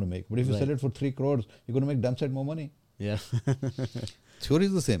commission are you going to make? But if you sell it for 3 crores, you're going to make damn sight more money. Yeah. Theory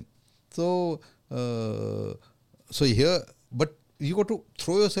is the same. So here, but you got to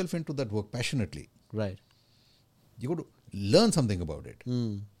throw yourself into that work passionately. Right. You got to learn something about it.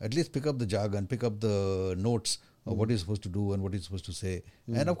 At least pick up the jargon, pick up the notes of what you're supposed to do and what you're supposed to say.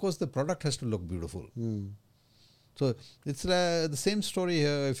 And of course, the product has to look beautiful. So it's the same story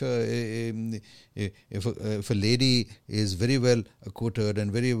here. If a lady is very well accoutred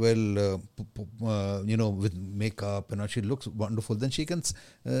and very well, with makeup and she looks wonderful, then she can say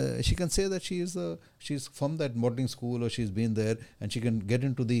that she's from that modeling school or she's been there and she can get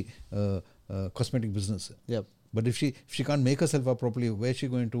into the cosmetic business. Yep. But if she can't make herself up properly, where is she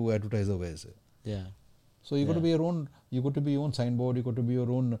going to advertise her wares? Yeah. So you got to be your own. You got to be your own signboard. You got to be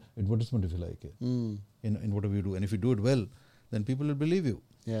your own advertisement, if you like, in whatever you do. And if you do it well, then people will believe you.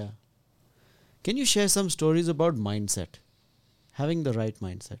 Yeah. Can you share some stories about mindset? Having the right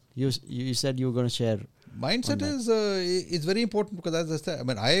mindset. You said you were going to share. Mindset is very important because, as I said, I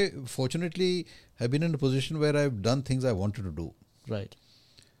mean, I fortunately have been in a position where I've done things I wanted to do. Right.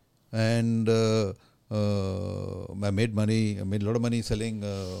 And I made money. I made a lot of money selling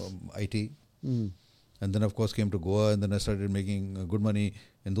IT. And then, of course, came to Goa, and then I started making good money.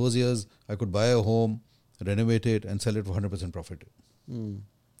 In those years, I could buy a home, renovate it, and sell it for 100% profit.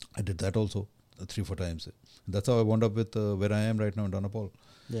 I did that also 3-4 times. That's how I wound up with where I am right now in Donapal.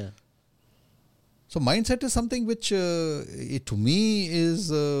 Yeah. So mindset is something which, to me,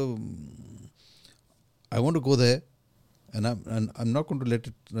 is I want to go there, and I'm not going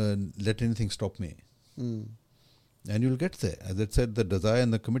to let anything stop me. And you'll get there. As I said, the desire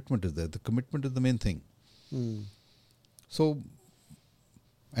and the commitment is there. The commitment is the main thing. So,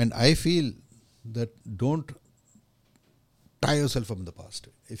 and I feel that don't tie yourself up in the past.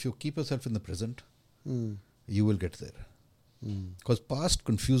 If you keep yourself in the present, you will get there. Because past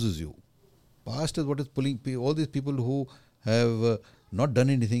confuses you. Past is what is pulling all these people who have not done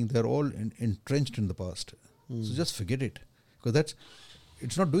anything. They're all entrenched in the past. So just forget it. Because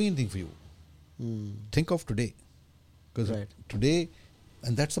it's not doing anything for you. Think of today. Because today,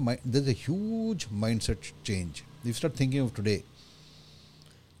 and there's a huge mindset change. If you start thinking of today,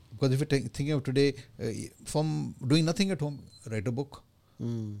 because if you're thinking of today, from doing nothing at home, write a book,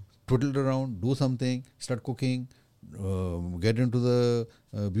 twiddle around, do something, start cooking, get into the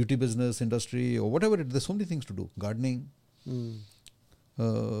beauty business industry or whatever it is. There's so many things to do. Gardening. A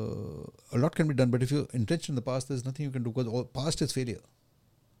lot can be done, but if you're entrenched in the past, there's nothing you can do because past is failure.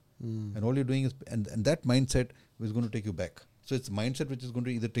 And all you're doing is, and that mindset is going to take you back. So it's mindset which is going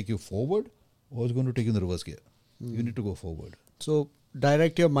to either take you forward or it's going to take you in the reverse gear. You need to go forward. So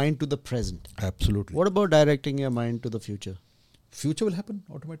direct your mind to the present. Absolutely. What about directing your mind to the future? Future will happen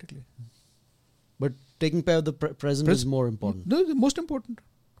automatically. But taking care of the present is more important. No, the most important.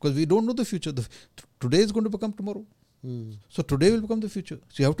 Because we don't know the future. Today is going to become tomorrow. So today will become the future.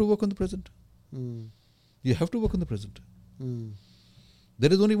 So you have to work on the present. You have to work on the present.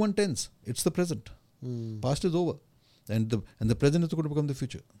 There is only one tense. It's the present. Past is over. And the present is going to become the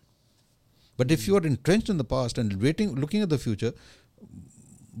future. But if you are entrenched in the past and looking at the future,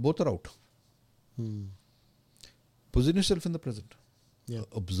 both are out. Position yourself in the present.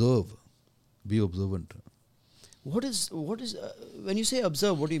 Observe. Be observant. What is when you say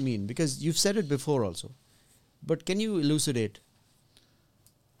observe, what do you mean? Because you've said it before also. But can you elucidate?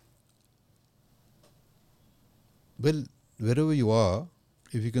 Well, wherever you are,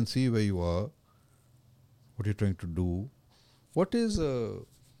 if you can see where you are, what you're trying to do, what is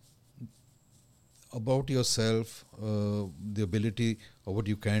about yourself, the ability of what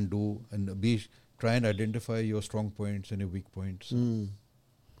you can do, and try and identify your strong points and your weak points.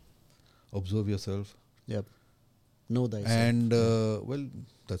 Observe yourself. Yep. Know thyself. And, well,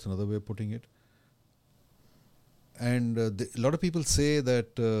 that's another way of putting it. And a lot of people say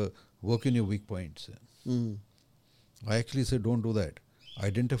that work in your weak points. I actually say don't do that.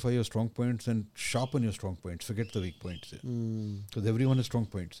 Identify your strong points and sharpen your strong points. Forget the weak points. Because everyone has strong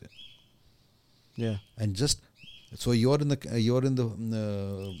points. Yeah. And just so you're in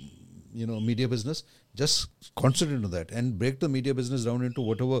the media business. Just concentrate on that and break the media business down into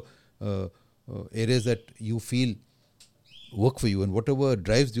whatever areas that you feel work for you and whatever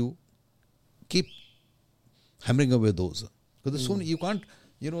drives you. Keep hammering away those. Because there's so many, you can't,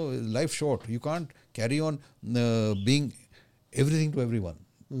 life's short. You can't carry on being everything to everyone.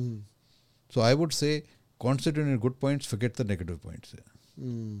 So I would say concentrate on your good points, forget the negative points.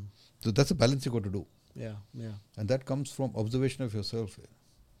 So that's a balance you got to do. Yeah. And that comes from observation of yourself.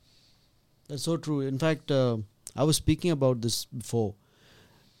 That's so true. In fact, I was speaking about this before.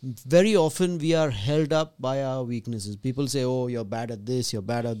 Very often we are held up by our weaknesses. People say, oh, you're bad at this,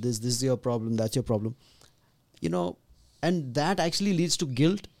 this is your problem, that's your problem. And that actually leads to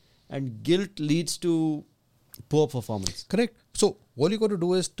guilt, and guilt leads to poor performance. Correct. So all you got to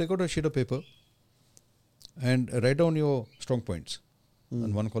do is take out a sheet of paper and write down your strong points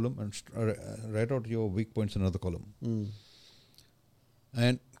in one column and write out your weak points in another column.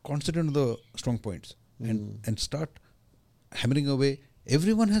 And concentrate on the strong points and start hammering away.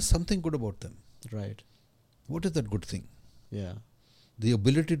 Everyone has something good about them. Right. What is that good thing? Yeah. The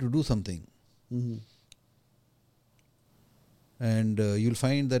ability to do something. And you'll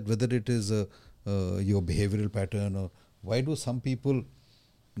find that whether it is your behavioral pattern or why do some people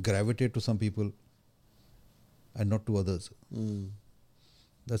gravitate to some people and not to others?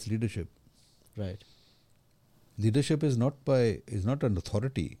 That's leadership. Right. Leadership is not an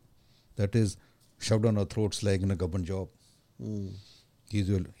authority that is shoved on our throats like in a government job. He's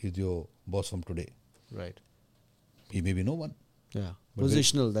your boss from today. Right. He may be no one. Yeah. But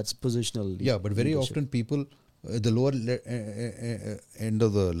Positional. That's positional. Yeah, but very leadership. often people at the lower end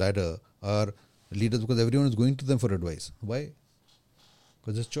of the ladder are leaders because everyone is going to them for advice. Why?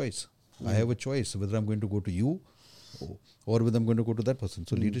 Because there's choice. I have a choice whether I'm going to go to you or whether I'm going to go to that person.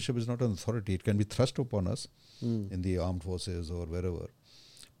 So leadership is not an authority. It can be thrust upon us in the armed forces or wherever.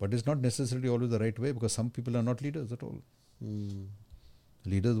 But it's not necessarily always the right way because some people are not leaders at all.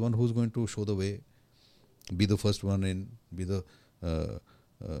 Leader is one who's going to show the way, be the first one in, be the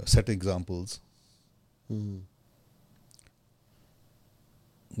set examples.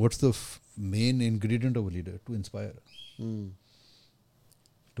 What's the main ingredient of a leader? To inspire,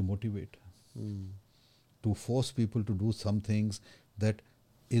 to motivate, to force people to do some things that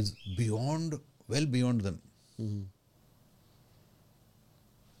is well beyond them.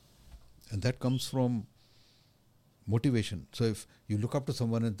 And that comes from motivation. So if you look up to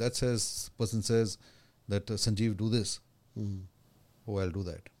someone and person says that Sanjiv, do this. Oh, I'll do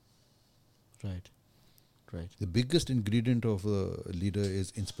that. Right. The biggest ingredient of a leader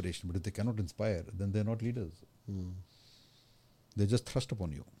is inspiration. But if they cannot inspire, then they're not leaders. They just thrust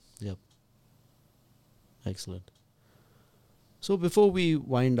upon you. Yep. Excellent. So before we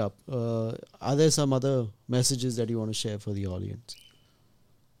wind up, are there some other messages that you want to share for the audience?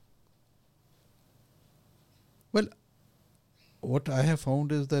 Well, what I have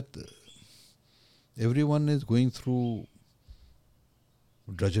found is that everyone is going through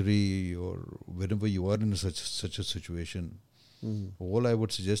drudgery or whenever you are in such a situation. All I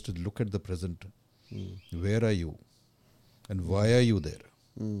would suggest is look at the present. Where are you? And why are you there?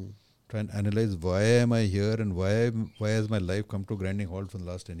 Try and analyze why am I here and why has my life come to a grinding halt for the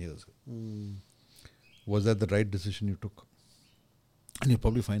last 10 years? Was that the right decision you took? And you'll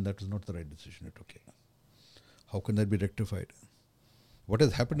probably find that was not the right decision you took. How can that be rectified? What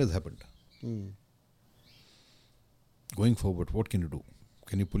has happened has happened. Going forward, what can you do?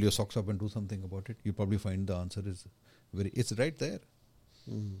 Can you pull your socks up and do something about it? You probably find the answer is it's right there.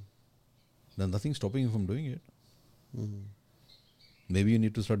 There's nothing stopping you from doing it. Maybe you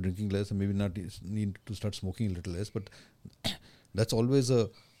need to start drinking less, and maybe not need to start smoking a little less. But that's always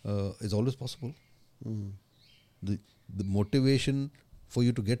is always possible. The motivation for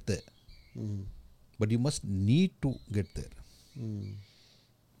you to get there, but you must need to get there.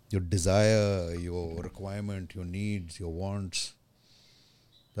 Your desire, your requirement, your needs, your wants.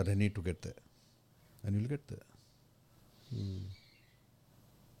 That I need to get there, and you'll get there.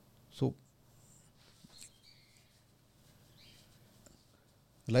 So,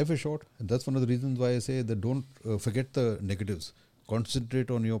 life is short, and that's one of the reasons why I say that don't forget the negatives.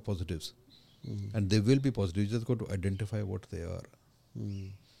 Concentrate on your positives, and they will be positive. You just got to identify what they are.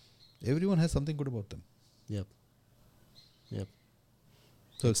 Everyone has something good about them. Yep.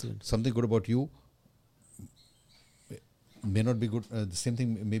 So, excellent. Something good about you may not be good. The same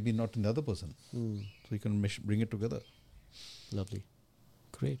thing maybe not in the other person. So you can bring it together. Lovely.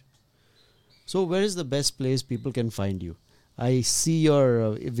 Great. So where is the best place people can find you? I see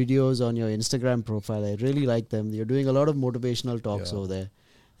your videos on your Instagram profile. I really like them. You're doing a lot of motivational talks over there.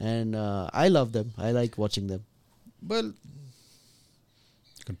 And I love them. I like watching them. Well,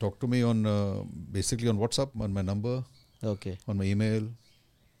 you can talk to me on basically on WhatsApp, on my number, on my email.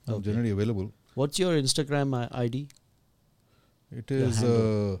 I'm generally available. What's your Instagram ID? It is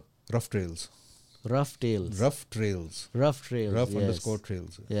Rough Trails. Rough Trails. Rough Trails. Rough Trails. Rough _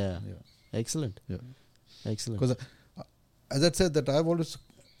 trails. Yeah. Excellent. Yeah. Excellent. Because as I said, that I've always,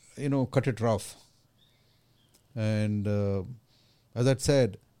 cut it rough. And as I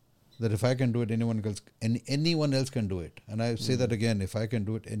said, that if I can do it, anyone else can do it. And I say that again, if I can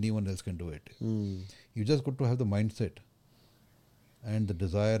do it, anyone else can do it. You just got to have the mindset and the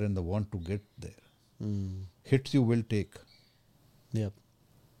desire and the want to get there. Hits you will take. Yep.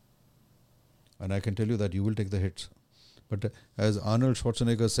 And I can tell you that you will take the hits. But as Arnold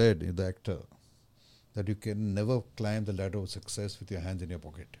Schwarzenegger said, the actor, that you can never climb the ladder of success with your hands in your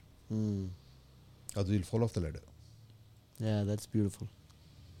pocket. Otherwise you'll fall off the ladder. Yeah, that's beautiful.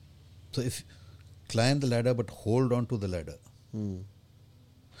 So if climb the ladder but hold on to the ladder.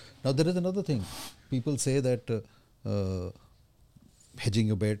 Now there is another thing. People say that hedging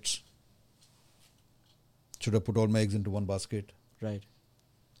your bets. Should I put all my eggs into one basket? Right.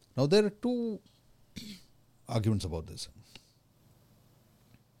 Now there are two arguments about this.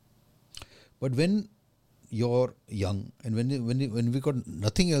 But when you're young and when we got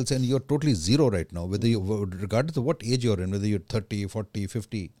nothing else and you're totally zero right now, whether you, regardless of what age you're in, whether you're 30, 40,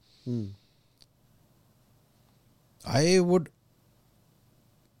 50, I would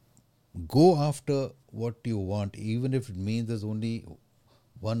go after what you want, even if it means there's only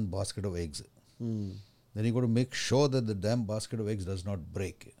one basket of eggs. Then you got to make sure that the damn basket of eggs does not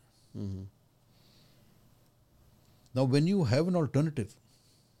break. Now, when you have an alternative,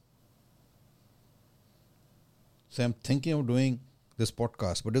 say I'm thinking of doing this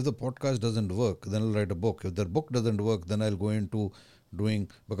podcast, but if the podcast doesn't work, then I'll write a book. If the book doesn't work, then I'll go into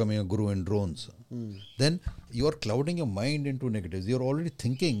becoming a guru in drones. Then you're clouding your mind into negatives. You're already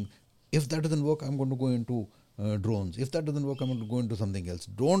thinking, if that doesn't work, I'm going to go into drones. If that doesn't work, I'm going to go into something else.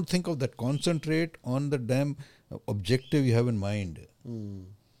 Don't think of that. Concentrate on the damn objective you have in mind.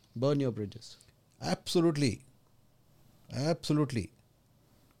 Burn your bridges. Absolutely.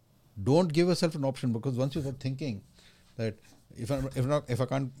 Don't give yourself an option, because once you start thinking that if I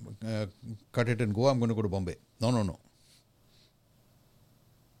can't cut it and go, I'm going to go to Bombay. No.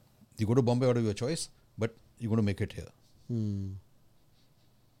 You go to Bombay out of your choice, but you're going to make it here.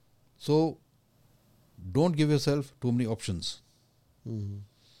 So don't give yourself too many options.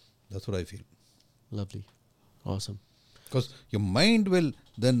 That's what I feel. Lovely. Awesome. Because your mind will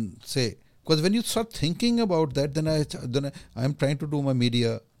then say, because when you start thinking about that, then I'm trying to do my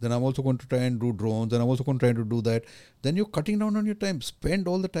media, then I'm also going to try and do drones, and I'm also going to try to do that. Then you're cutting down on your time. Spend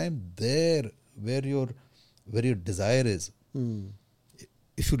all the time there where your desire is.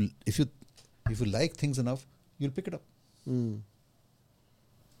 If you like things enough, you'll pick it up.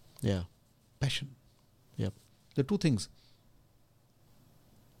 Yeah. Passion. Yep. The two things.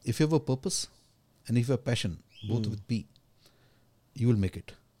 If you have a purpose and if you have passion, both with P, you will make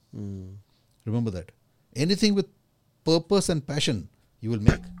it. Remember that. Anything with purpose and passion, you will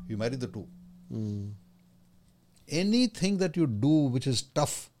make. You marry the two. Anything that you do which is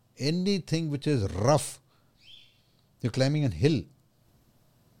tough, anything which is rough, you're climbing a hill,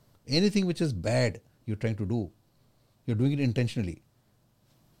 anything which is bad you're trying to do, you're doing it intentionally.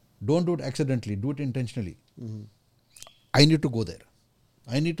 Don't do it accidentally, do it intentionally. I need to go there.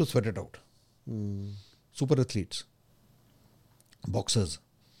 I need to sweat it out. Super athletes, boxers,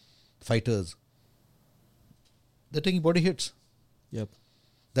 fighters, they're taking body hits. Yep.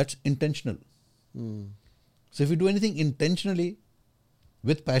 That's intentional. So if you do anything intentionally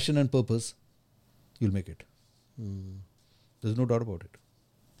with passion and purpose, you'll make it. There's no doubt about it.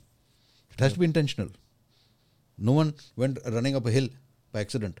 It has to be intentional. No one went running up a hill by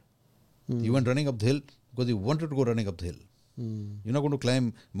accident. You went running up the hill because you wanted to go running up the hill. You're not going to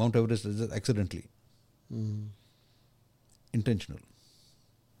climb Mount Everest just accidentally. Intentional.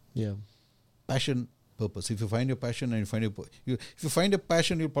 Yeah. Passion, purpose. If you find your passion and you find if you find your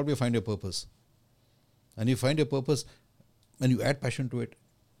passion, you'll probably find your purpose. And you find your purpose and you add passion to it,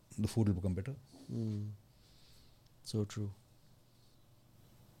 the food will become better. So true.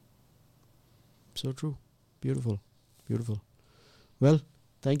 So true. Beautiful. Well,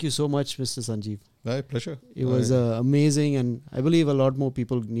 thank you so much, Mr. Sanjiv. My pleasure. It was amazing, and I believe a lot more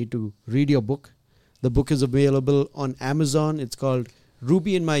people need to read your book. The book is available on Amazon. It's called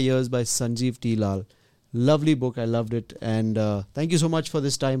Ruby in My Ears by Sanjiv T. Lall. Lovely book. I loved it. And thank you so much for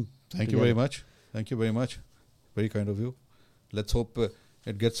this time. Thank you very much. Very kind of you. Let's hope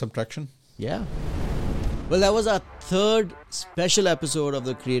it gets some traction. Yeah. Well, that was our third special episode of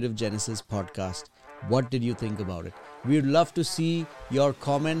the Creative Genesis podcast. What did you think about it? We'd love to see your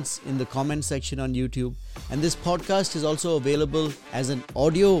comments in the comment section on YouTube. And this podcast is also available as an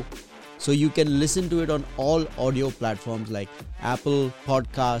audio, so you can listen to it on all audio platforms like Apple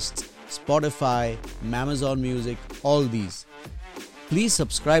Podcasts, Spotify, Amazon Music, all these. Please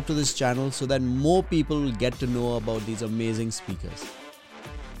subscribe to this channel so that more people will get to know about these amazing speakers.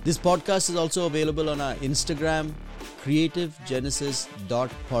 This podcast is also available on our Instagram,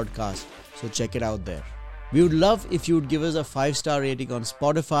 creativegenesis.podcast. So check it out there. We would love if you would give us a 5-star rating on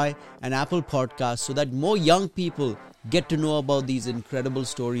Spotify and Apple Podcasts so that more young people get to know about these incredible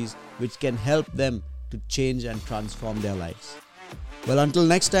stories which can help them to change and transform their lives. Well, until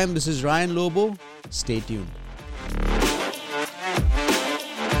next time, this is Ryan Lobo. Stay tuned.